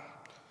not,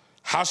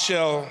 how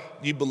shall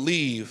ye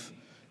believe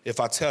if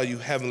I tell you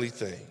heavenly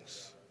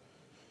things?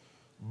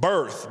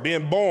 Birth,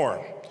 being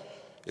born,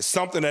 is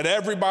something that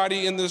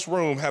everybody in this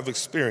room have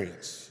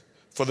experienced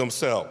for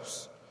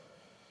themselves.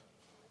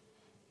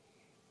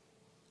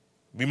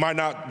 We might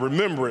not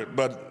remember it,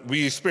 but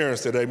we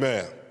experienced it,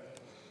 amen.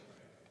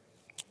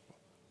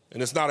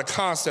 And it's not a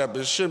concept,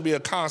 it shouldn't be a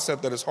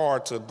concept that is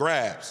hard to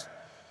grasp,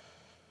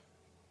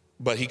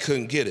 but he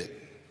couldn't get it.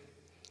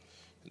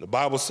 The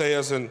Bible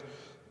says in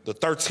the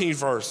 13th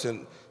verse,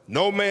 and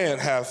no man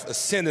hath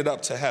ascended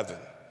up to heaven,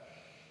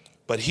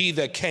 but he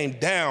that came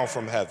down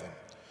from heaven,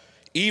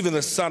 even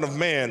the Son of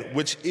Man,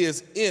 which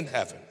is in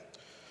heaven.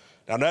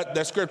 Now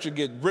that scripture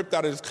get ripped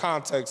out of its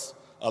context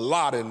a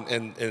lot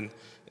and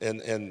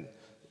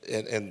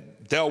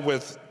dealt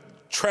with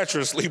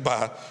treacherously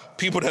by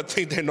people that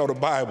think they know the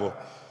Bible.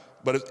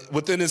 But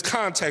within his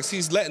context,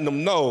 he's letting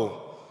them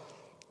know,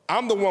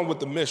 I'm the one with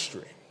the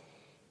mystery.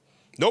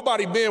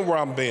 Nobody been where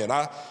I'm been.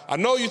 I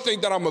know you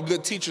think that I'm a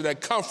good teacher that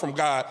comes from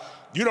God.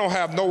 You don't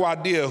have no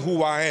idea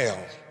who I am.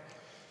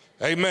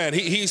 Amen.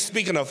 He's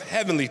speaking of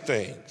heavenly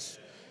things.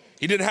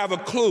 He didn't have a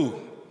clue.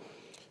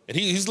 And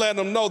he's letting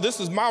them know this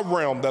is my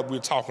realm that we're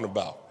talking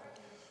about.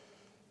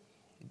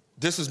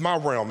 This is my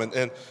realm.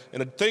 And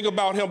the thing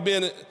about him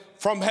being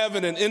from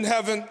heaven and in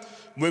heaven,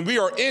 when we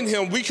are in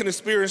him, we can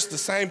experience the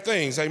same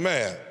things.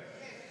 Amen.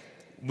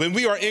 When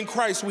we are in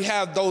Christ, we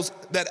have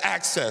that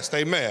access.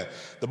 Amen.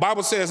 The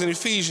Bible says in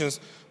Ephesians,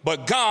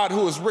 but God,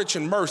 who is rich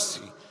in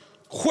mercy,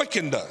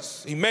 quickened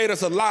us. He made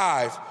us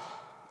alive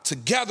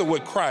together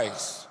with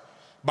Christ.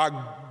 By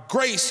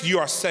grace you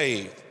are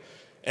saved,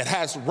 and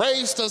has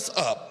raised us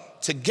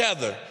up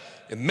together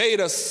and made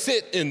us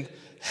sit in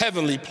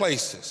heavenly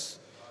places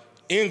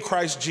in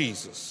Christ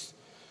Jesus.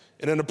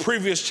 And in the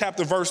previous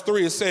chapter, verse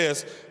 3, it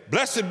says,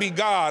 blessed be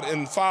God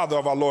and Father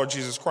of our Lord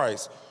Jesus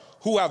Christ,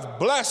 who have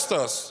blessed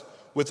us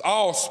with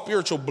all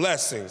spiritual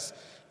blessings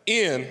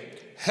in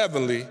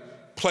heavenly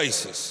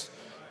places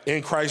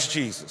in Christ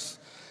Jesus.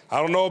 I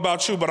don't know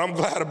about you, but I'm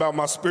glad about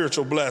my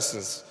spiritual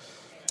blessings.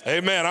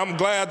 Amen. I'm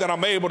glad that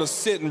I'm able to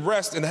sit and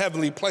rest in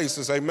heavenly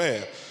places.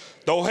 Amen.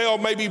 Though hell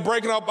may be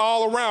breaking up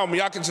all around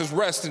me, I can just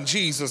rest in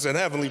Jesus in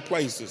heavenly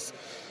places.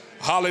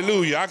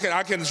 Hallelujah.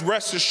 I can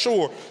rest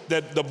assured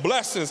that the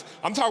blessings,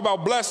 I'm talking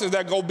about blessings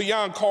that go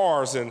beyond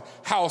cars and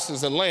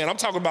houses and land. I'm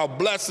talking about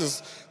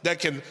blessings that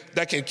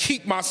can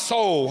keep my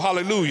soul.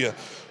 Hallelujah.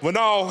 When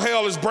all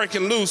hell is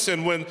breaking loose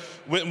and when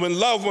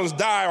loved ones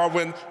die or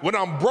when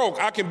I'm broke,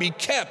 I can be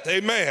kept.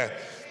 Amen.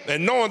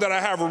 And knowing that I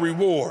have a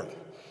reward.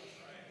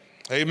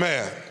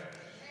 Amen.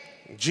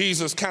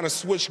 Jesus kind of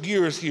switched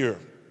gears here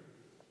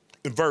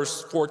in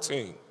verse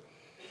 14.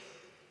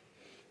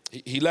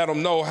 He let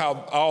them know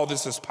how all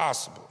this is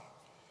possible.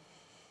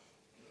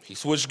 He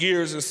switched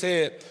gears and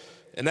said,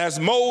 And as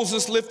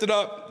Moses lifted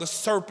up the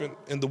serpent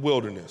in the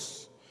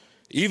wilderness,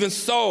 even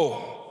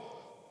so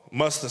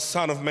must the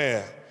Son of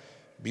Man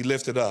be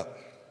lifted up.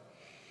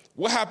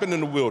 What happened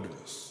in the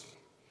wilderness?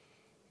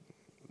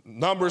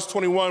 Numbers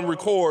 21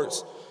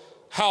 records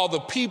how the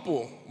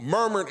people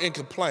murmured and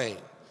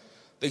complained.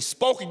 They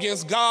spoke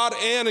against God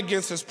and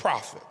against his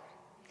prophet.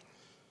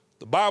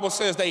 The Bible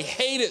says they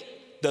hated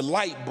the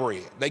light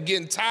bread. They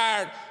getting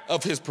tired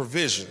of his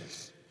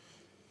provisions.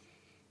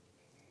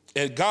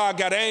 And God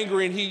got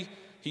angry and he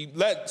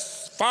let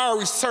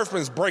fiery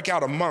serpents break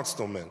out amongst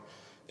them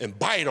and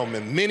bite them,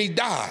 and many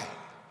died.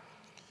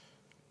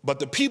 But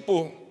the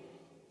people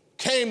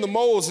came to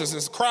Moses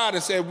and cried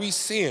and said, we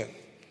sinned.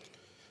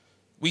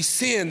 We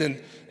sinned,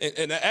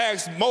 and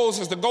asked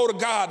Moses to go to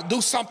God to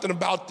do something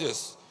about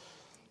this.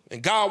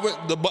 And God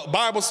went, the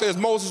Bible says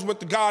Moses went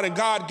to God, and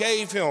God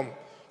gave him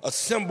a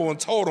symbol and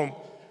told him,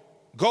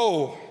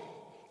 go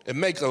and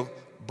make a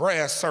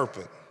brass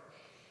serpent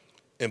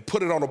and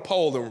put it on a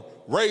pole and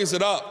raise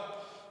it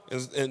up.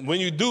 And when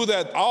you do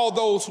that, all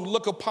those who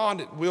look upon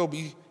it will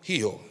be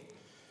healed.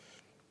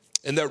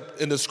 In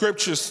the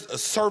scriptures, a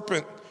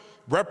serpent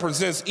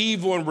represents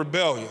evil and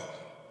rebellion.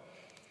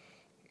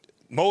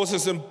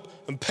 Moses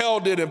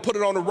impaled it and put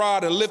it on a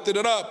rod and lifted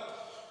it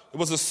up. It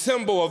was a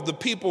symbol of the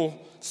people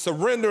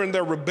surrendering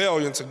their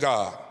rebellion to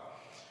God.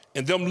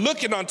 And them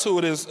looking unto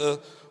it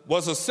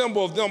was a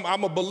symbol of them,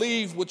 I'm going to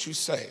believe what you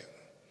say.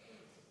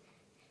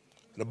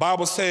 The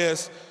Bible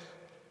says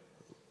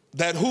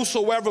that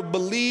whosoever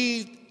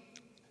believed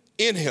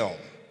in him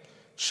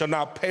shall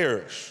not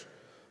perish,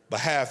 but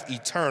have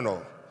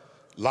eternal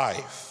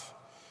life.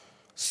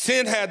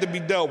 Sin had to be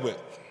dealt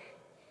with.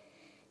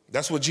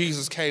 That's what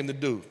Jesus came to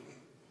do.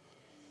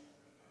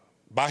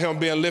 By him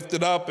being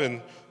lifted up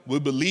and we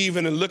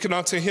believing and looking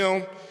unto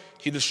him,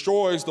 he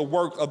destroys the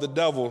work of the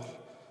devil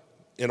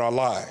in our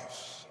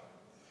lives.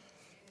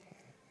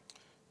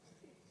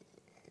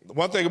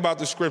 One thing about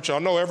the scripture, I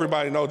know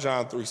everybody knows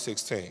John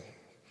 3:16.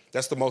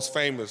 That's the most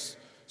famous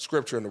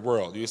scripture in the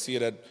world. You see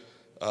it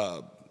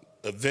at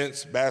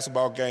events,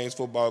 basketball games,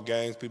 football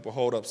games, people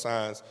hold up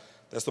signs.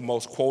 That's the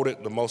most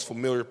quoted, the most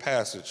familiar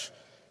passage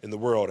in the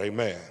world,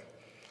 amen.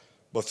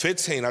 But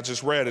 15, I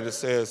just read it, it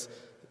says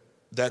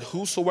that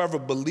whosoever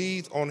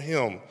believes on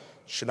him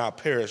should not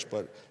perish,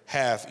 but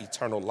have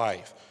eternal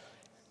life.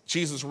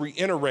 Jesus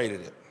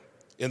reiterated it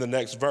in the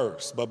next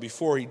verse, but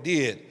before he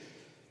did,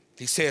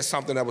 he said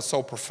something that was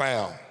so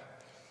profound.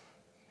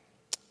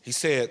 He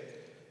said,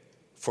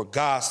 for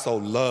God so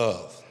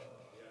loved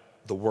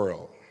the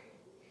world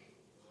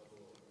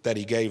that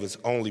he gave his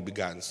only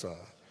begotten son.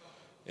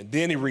 And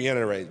then he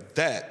reiterated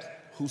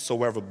that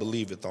whosoever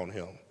believeth on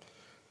him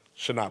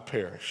should not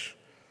perish,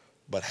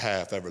 but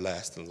have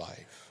everlasting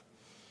life.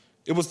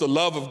 It was the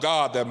love of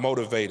God that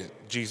motivated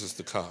Jesus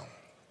to come.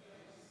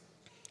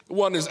 It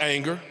wasn't his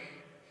anger.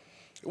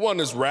 It wasn't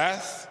his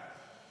wrath.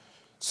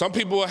 Some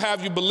people will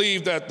have you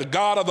believe that the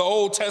God of the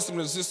Old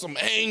Testament is just some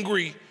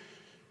angry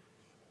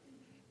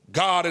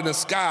God in the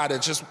sky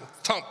that just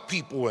thump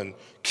people and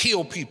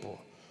kill people.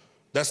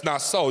 That's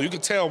not so. You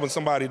can tell when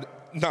somebody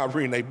not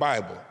reading their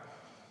Bible.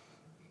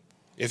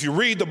 If you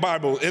read the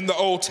Bible in the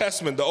Old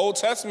Testament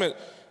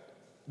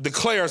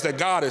declares that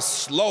God is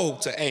slow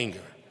to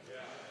anger.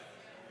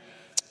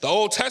 The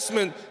Old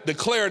Testament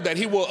declared that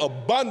he will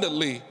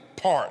abundantly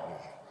pardon.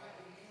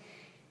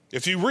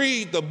 If you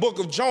read the book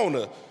of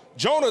Jonah,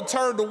 Jonah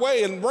turned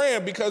away and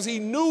ran because he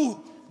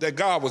knew that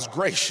God was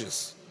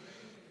gracious.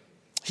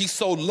 He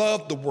so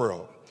loved the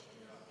world.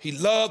 He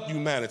loved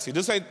humanity.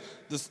 This ain't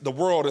the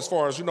world as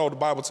far as, you know, the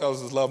Bible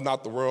tells us love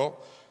not the world.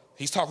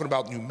 He's talking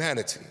about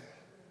humanity.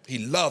 He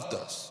loved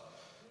us.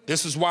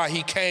 This is why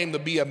he came to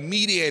be a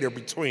mediator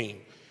between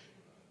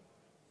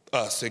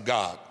us and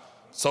God,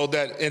 so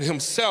that in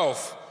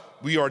himself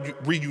we are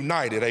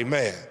reunited,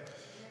 amen.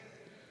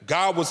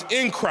 God was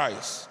in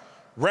Christ,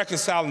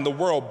 reconciling the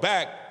world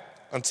back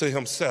unto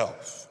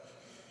himself.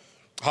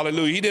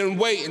 Hallelujah. He didn't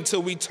wait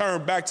until we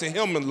turned back to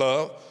him in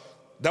love.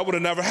 That would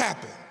have never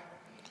happened.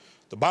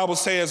 The Bible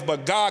says,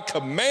 but God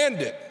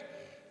commanded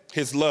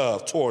his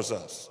love towards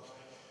us,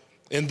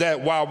 in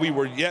that while we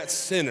were yet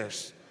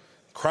sinners,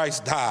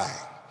 Christ died.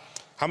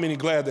 How many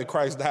glad that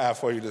Christ died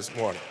for you this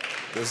morning,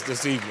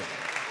 this evening?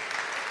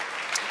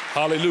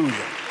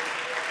 Hallelujah.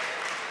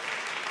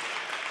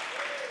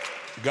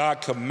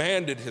 God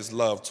commanded his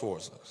love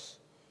towards us.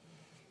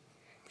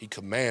 He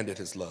commanded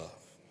his love,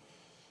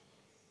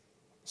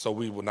 so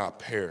we will not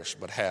perish,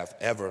 but have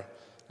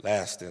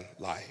everlasting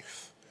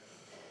life.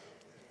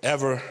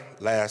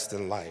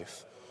 Everlasting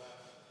life.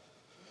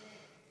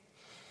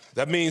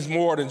 That means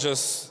more than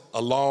just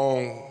a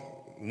long,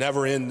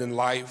 never-ending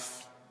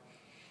life.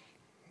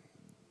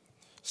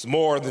 It's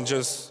more than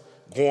just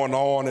going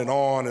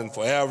on and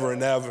forever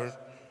and ever.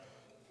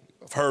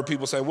 I've heard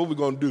people say, what are we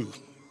going to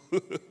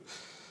do?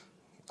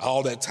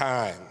 All that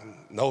time.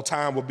 No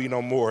time will be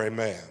no more,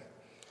 amen.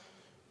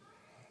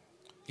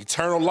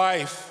 Eternal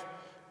life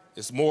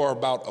is more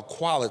about a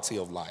quality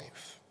of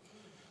life,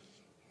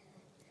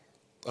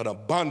 an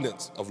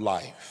abundance of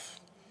life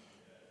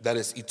that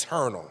is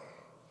eternal.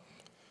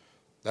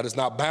 that is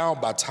not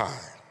bound by time.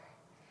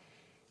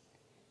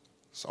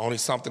 It's only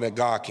something that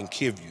God can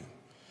give you,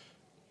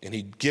 and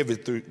he give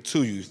it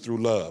to you through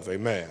love.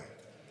 Amen.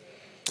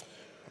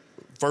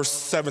 Verse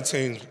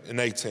 17 and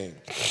 18.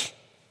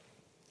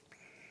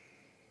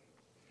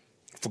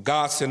 For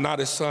God sent not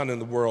his Son in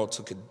the world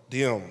to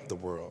condemn the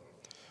world,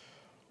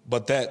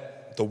 but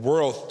that the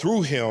world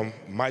through him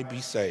might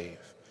be saved.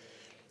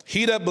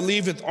 He that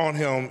believeth on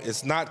him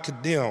is not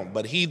condemned,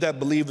 but he that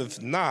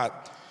believeth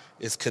not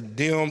is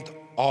condemned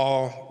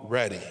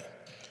already,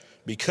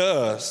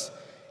 because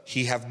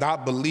he hath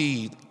not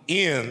believed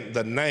in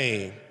the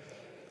name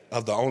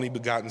of the only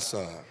begotten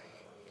Son.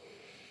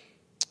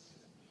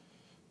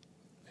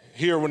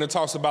 Here, when it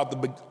talks about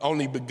the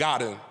only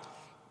begotten,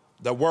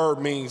 the word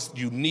means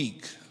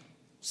unique,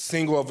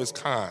 single of its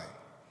kind.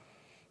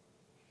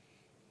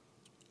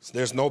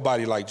 There's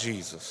nobody like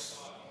Jesus.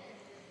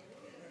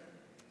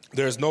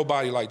 There's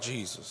nobody like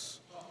Jesus.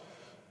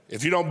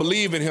 If you don't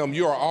believe in him,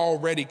 you are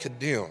already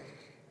condemned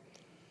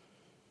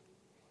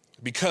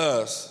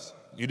because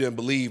you didn't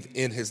believe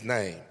in his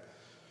name.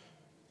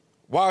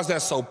 Why is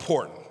that so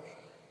important?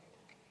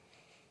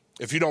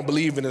 If you don't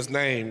believe in his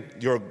name,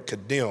 you're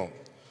condemned.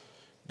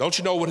 Don't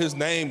you know what his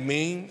name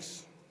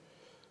means?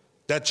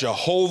 That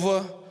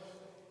Jehovah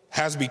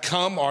has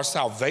become our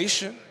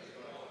salvation.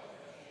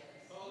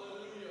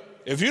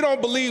 If you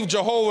don't believe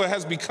Jehovah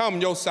has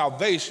become your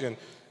salvation,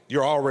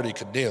 you're already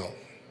condemned.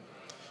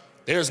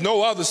 There's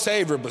no other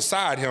Savior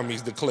beside him,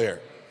 he's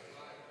declared.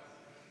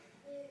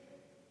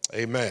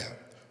 Amen.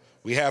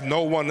 We have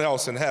no one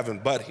else in heaven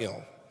but him.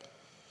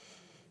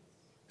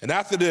 And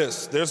after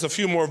this, there's a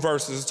few more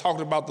verses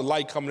talking about the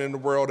light coming in the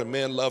world and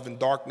men loving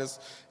darkness,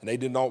 and they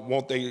did not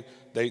want their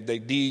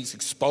deeds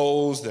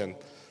exposed. And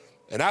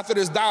after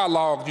this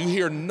dialogue, you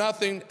hear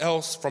nothing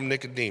else from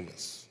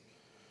Nicodemus.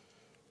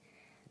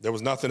 There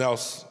was nothing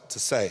else to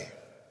say.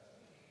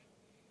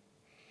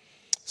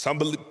 Some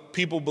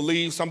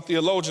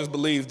theologians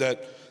believe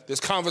that this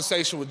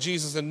conversation with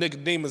Jesus and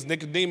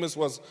Nicodemus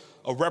was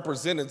a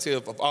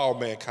representative of all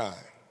mankind.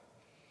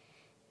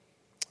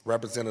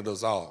 Represented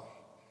us all.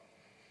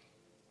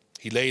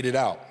 He laid it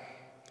out.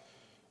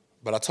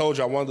 But I told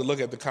you I wanted to look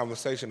at the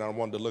conversation, and I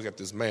wanted to look at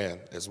this man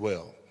as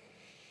well.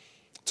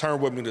 Turn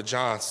with me to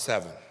John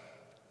 7.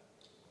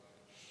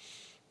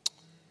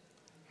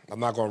 I'm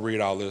not going to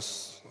read all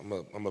this. I'm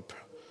going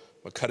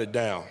to cut it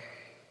down.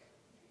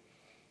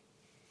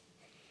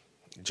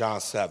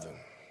 John 7.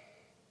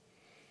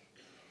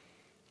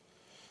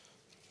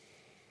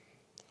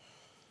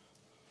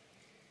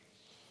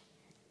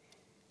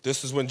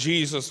 This is when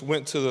Jesus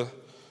went to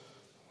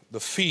the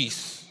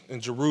feast in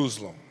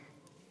Jerusalem,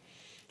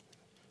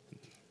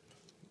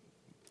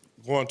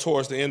 going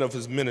towards the end of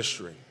his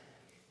ministry.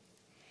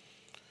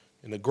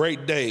 In the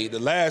great day, the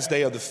last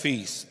day of the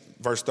feast,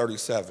 verse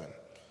 37,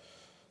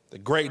 the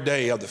great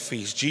day of the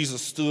feast,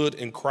 Jesus stood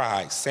and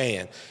cried,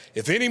 saying,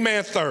 if any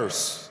man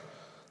thirst,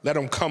 let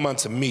him come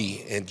unto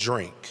me and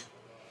drink.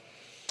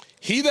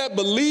 He that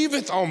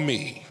believeth on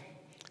me,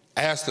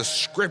 as the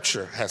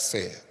scripture has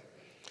said,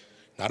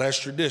 not as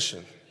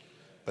tradition,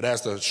 but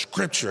as the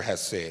scripture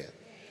has said,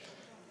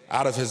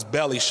 out of his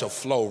belly shall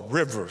flow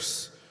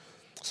rivers.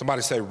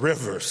 Somebody say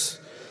rivers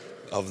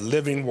of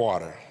living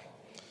water.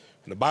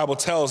 And the Bible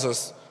tells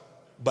us,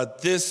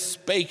 but this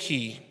spake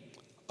he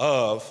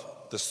of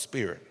the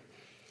Spirit.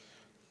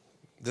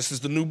 This is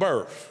the new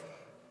birth.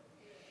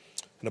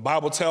 And the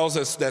Bible tells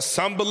us that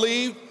some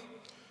believed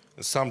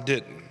and some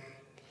didn't.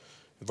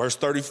 In verse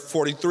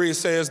 43, it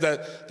says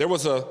that there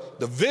was a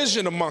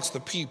division amongst the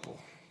people.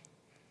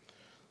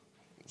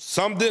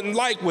 Some didn't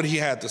like what he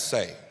had to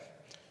say.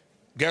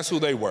 Guess who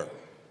they were?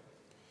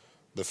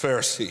 The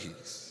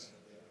Pharisees.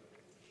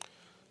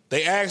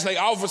 They asked their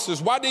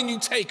officers, why didn't you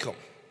take him?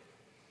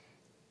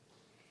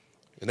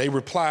 And they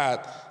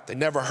replied, they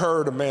never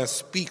heard a man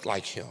speak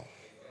like him.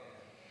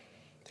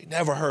 They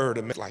never heard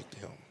a man like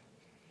him.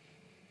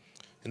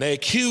 And they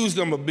accused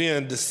them of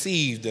being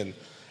deceived and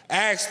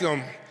asked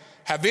them,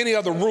 have any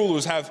other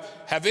rulers, have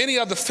any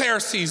other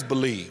Pharisees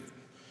believed?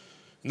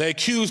 And they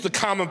accused the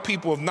common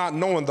people of not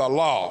knowing the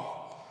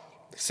law.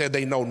 They said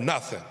they know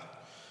nothing.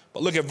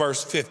 But look at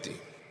verse 50.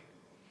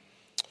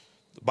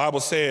 The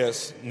Bible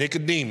says,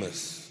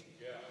 Nicodemus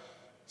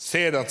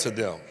said unto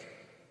them,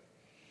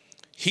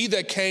 he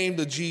that came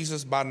to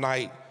Jesus by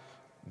night,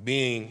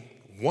 being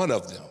one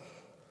of them,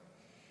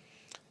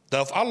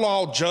 doth our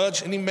law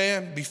judge any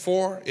man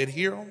before it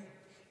hear him?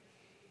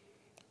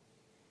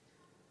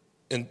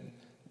 And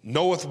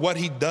knoweth what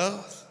he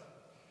doeth?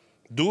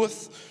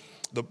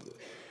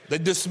 They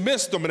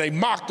dismissed him and they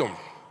mocked him.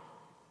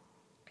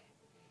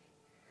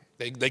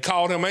 They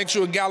called him, ain't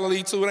you a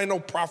Galilee too? There ain't no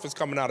prophets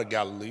coming out of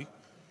Galilee.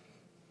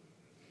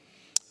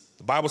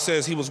 The Bible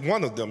says he was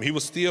one of them. He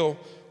was still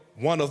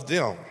one of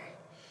them.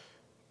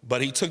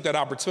 But he took that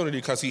opportunity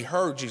because he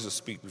heard Jesus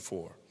speak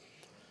before.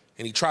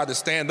 And he tried to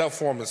stand up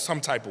for him in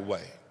some type of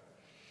way.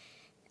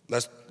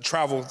 Let's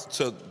travel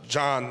to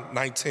John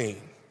 19.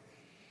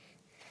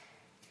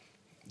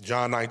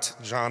 John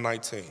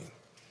 19.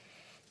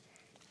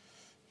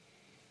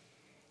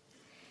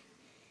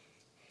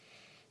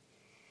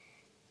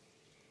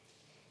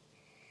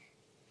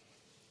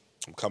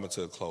 coming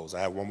to a close.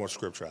 I have one more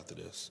scripture after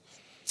this.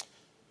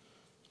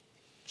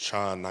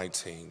 John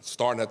 19,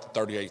 starting at the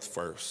 38th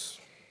verse.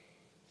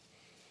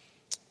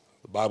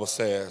 The Bible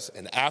says,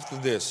 and after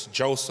this,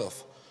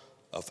 Joseph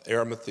of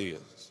Arimathea,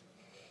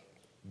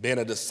 being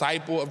a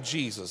disciple of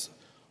Jesus,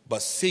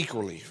 but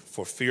secretly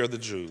for fear of the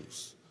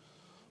Jews,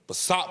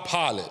 besought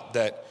Pilate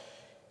that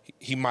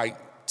he might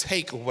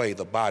take away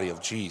the body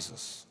of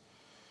Jesus.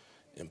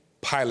 And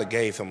Pilate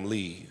gave him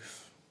leave.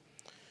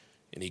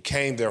 And he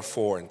came,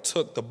 therefore, and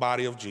took the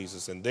body of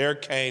Jesus. And there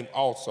came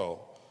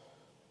also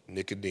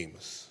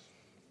Nicodemus,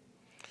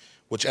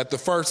 which at the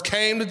first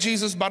came to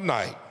Jesus by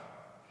night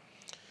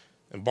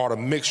and brought a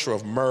mixture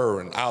of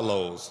myrrh and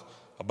aloes,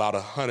 about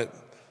 100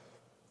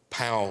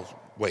 pounds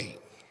weight.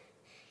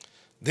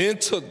 Then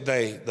took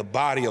they the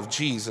body of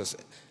Jesus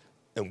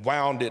and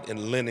wound it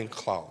in linen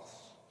cloth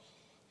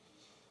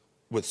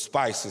with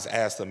spices,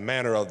 as the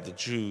manner of the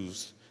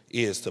Jews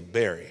is to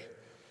bury.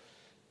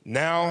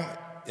 Now,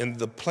 in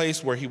the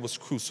place where he was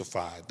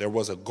crucified, there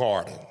was a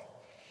garden,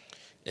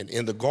 and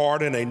in the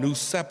garden a new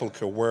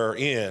sepulchre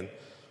wherein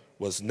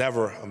was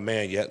never a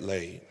man yet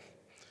laid.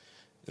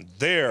 And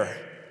there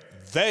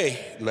they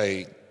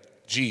laid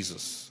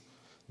Jesus,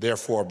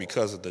 therefore,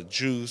 because of the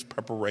Jews'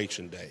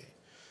 preparation day,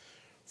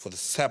 for the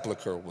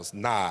sepulchre was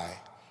nigh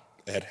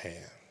at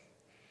hand.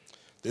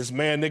 This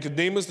man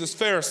Nicodemus, this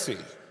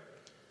Pharisee,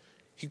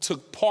 he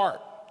took part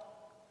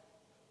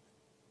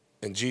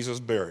in Jesus'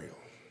 burial.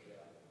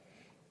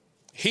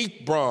 He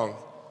brung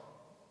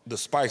the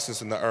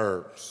spices and the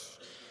herbs.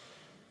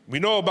 We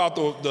know about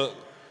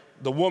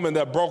the woman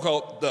that broke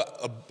out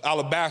the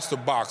alabaster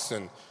box,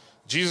 and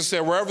Jesus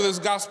said, wherever this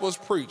gospel is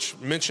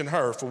preached, mention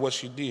her for what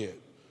she did.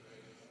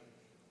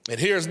 And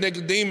here's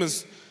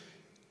Nicodemus.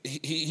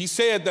 He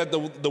said that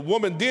the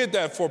woman did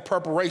that for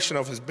preparation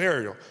of his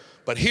burial.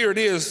 But here it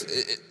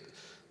is,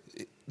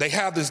 they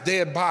have this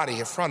dead body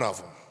in front of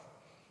them.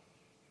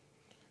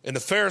 And the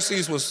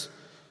Pharisees was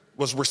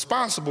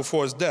responsible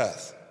for his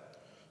death.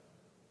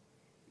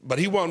 But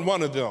he wasn't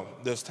one of them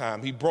this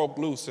time. He broke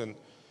loose and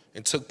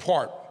took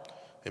part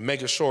in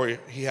making sure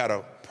he had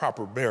a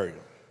proper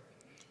burial.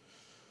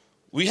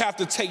 We have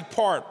to take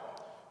part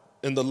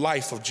in the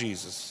life of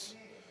Jesus,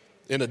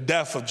 in the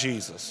death of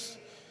Jesus,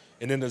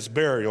 and in his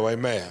burial,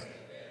 amen,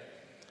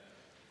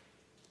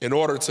 in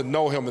order to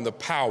know him in the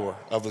power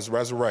of his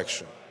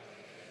resurrection.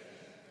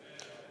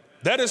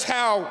 That is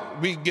how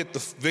we get the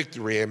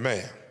victory,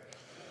 amen.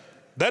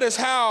 That is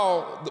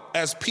how,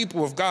 as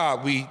people of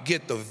God, we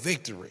get the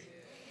victory.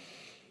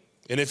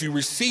 And if you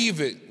receive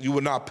it, you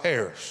will not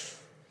perish.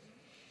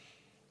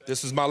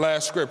 This is my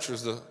last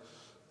scriptures. The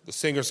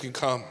singers can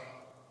come.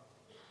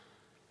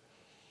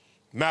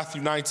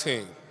 Matthew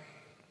 19.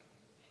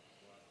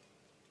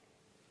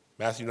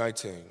 Matthew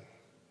 19.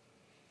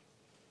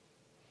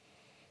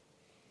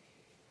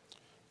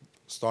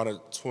 Start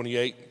at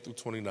 28 through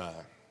 29.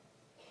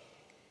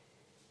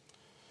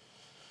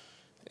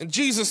 And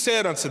Jesus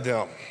said unto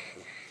them,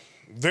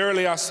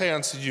 verily I say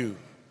unto you,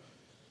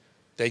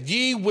 that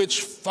ye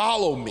which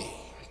follow me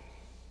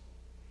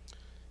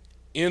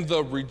in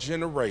the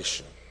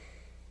regeneration,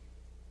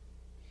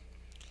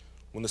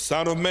 when the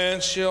Son of Man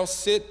shall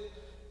sit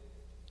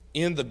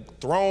in the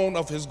throne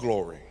of his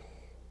glory,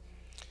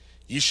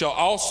 ye shall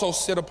also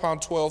sit upon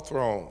 12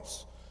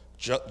 thrones,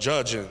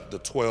 judging the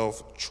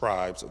 12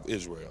 tribes of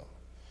Israel.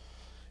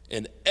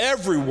 And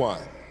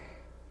everyone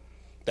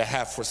that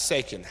hath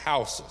forsaken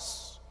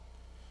houses,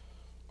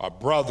 our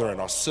brother and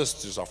our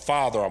sisters, our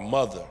father, our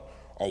mother,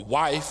 our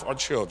wife, our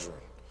children,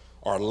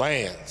 our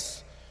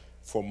lands,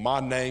 for my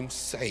name's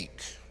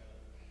sake,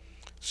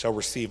 shall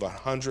receive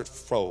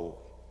 100-fold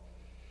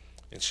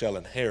and shall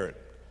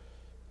inherit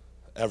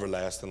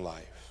everlasting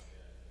life.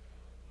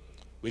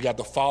 We got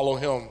to follow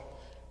him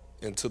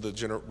into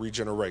the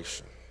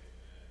regeneration.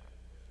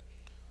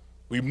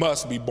 We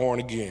must be born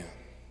again.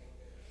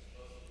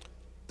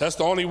 That's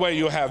the only way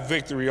you'll have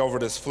victory over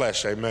this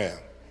flesh, amen.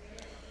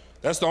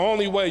 That's the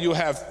only way you'll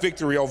have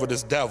victory over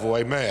this devil,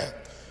 amen.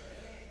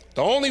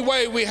 The only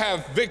way we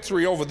have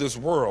victory over this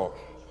world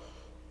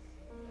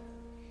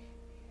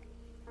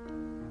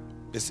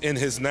is in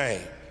his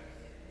name.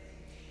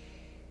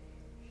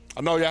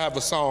 I know y'all have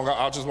a song.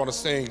 I just want to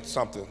sing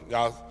something.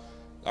 Y'all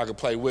can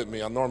play with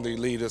me. I normally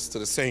lead us to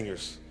the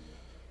singers.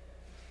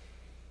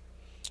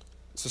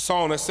 It's a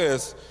song that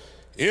says,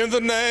 in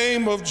the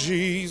name of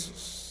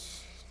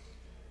Jesus,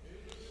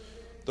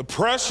 the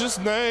precious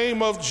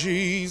name of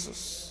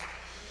Jesus,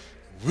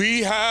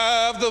 we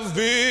have the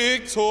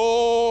victory.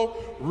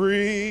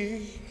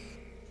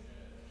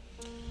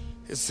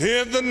 It's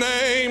in the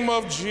name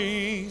of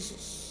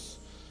Jesus,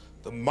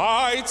 the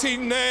mighty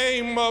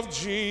name of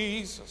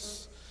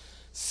Jesus,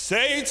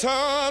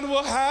 Satan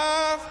will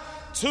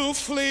have to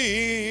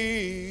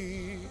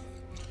flee.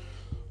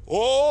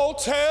 Oh,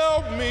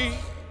 tell me,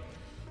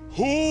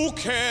 who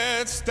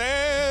can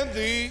stand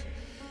thee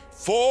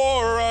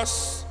for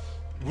us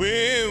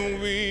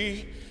when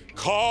we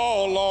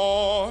call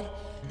on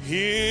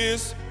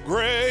his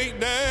great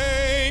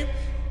name?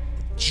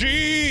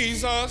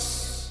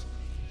 Jesus,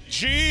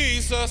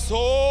 Jesus,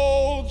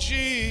 oh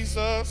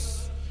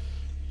Jesus,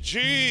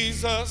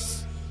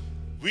 Jesus,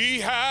 we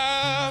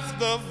have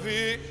the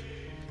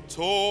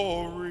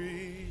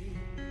victory.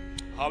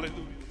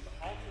 Hallelujah.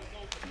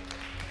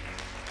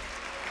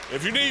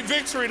 If you need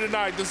victory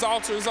tonight, this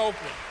altar is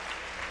open.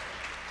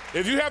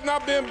 If you have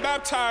not been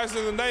baptized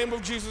in the name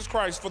of Jesus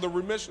Christ for the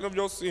remission of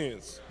your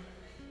sins,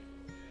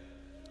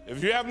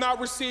 if you have not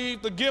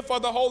received the gift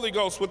of the Holy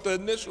Ghost with the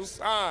initial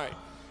sign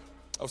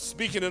of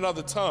speaking in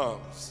other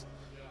tongues,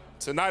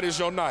 tonight is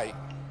your night.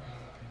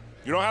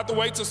 You don't have to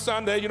wait till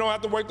Sunday. You don't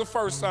have to wait the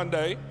first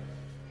Sunday.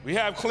 We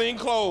have clean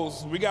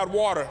clothes. We got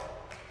water.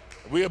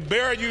 We'll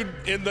bury you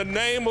in the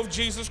name of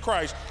Jesus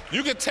Christ.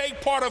 You can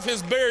take part of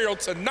his burial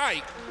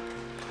tonight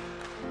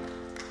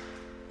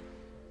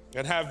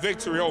and have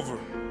victory over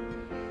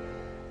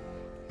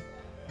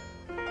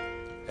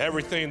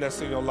everything that's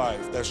in your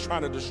life that's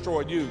trying to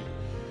destroy you,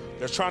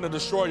 that's trying to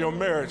destroy your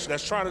marriage,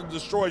 that's trying to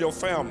destroy your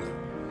family.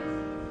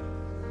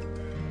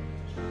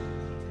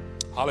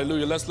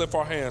 Hallelujah. Let's lift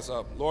our hands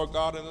up. Lord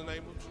God, in the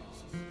name of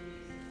Jesus.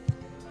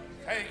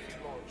 Thank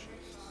you, Lord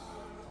Jesus,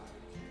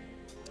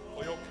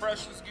 for your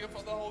precious gift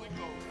of the Holy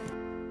Ghost.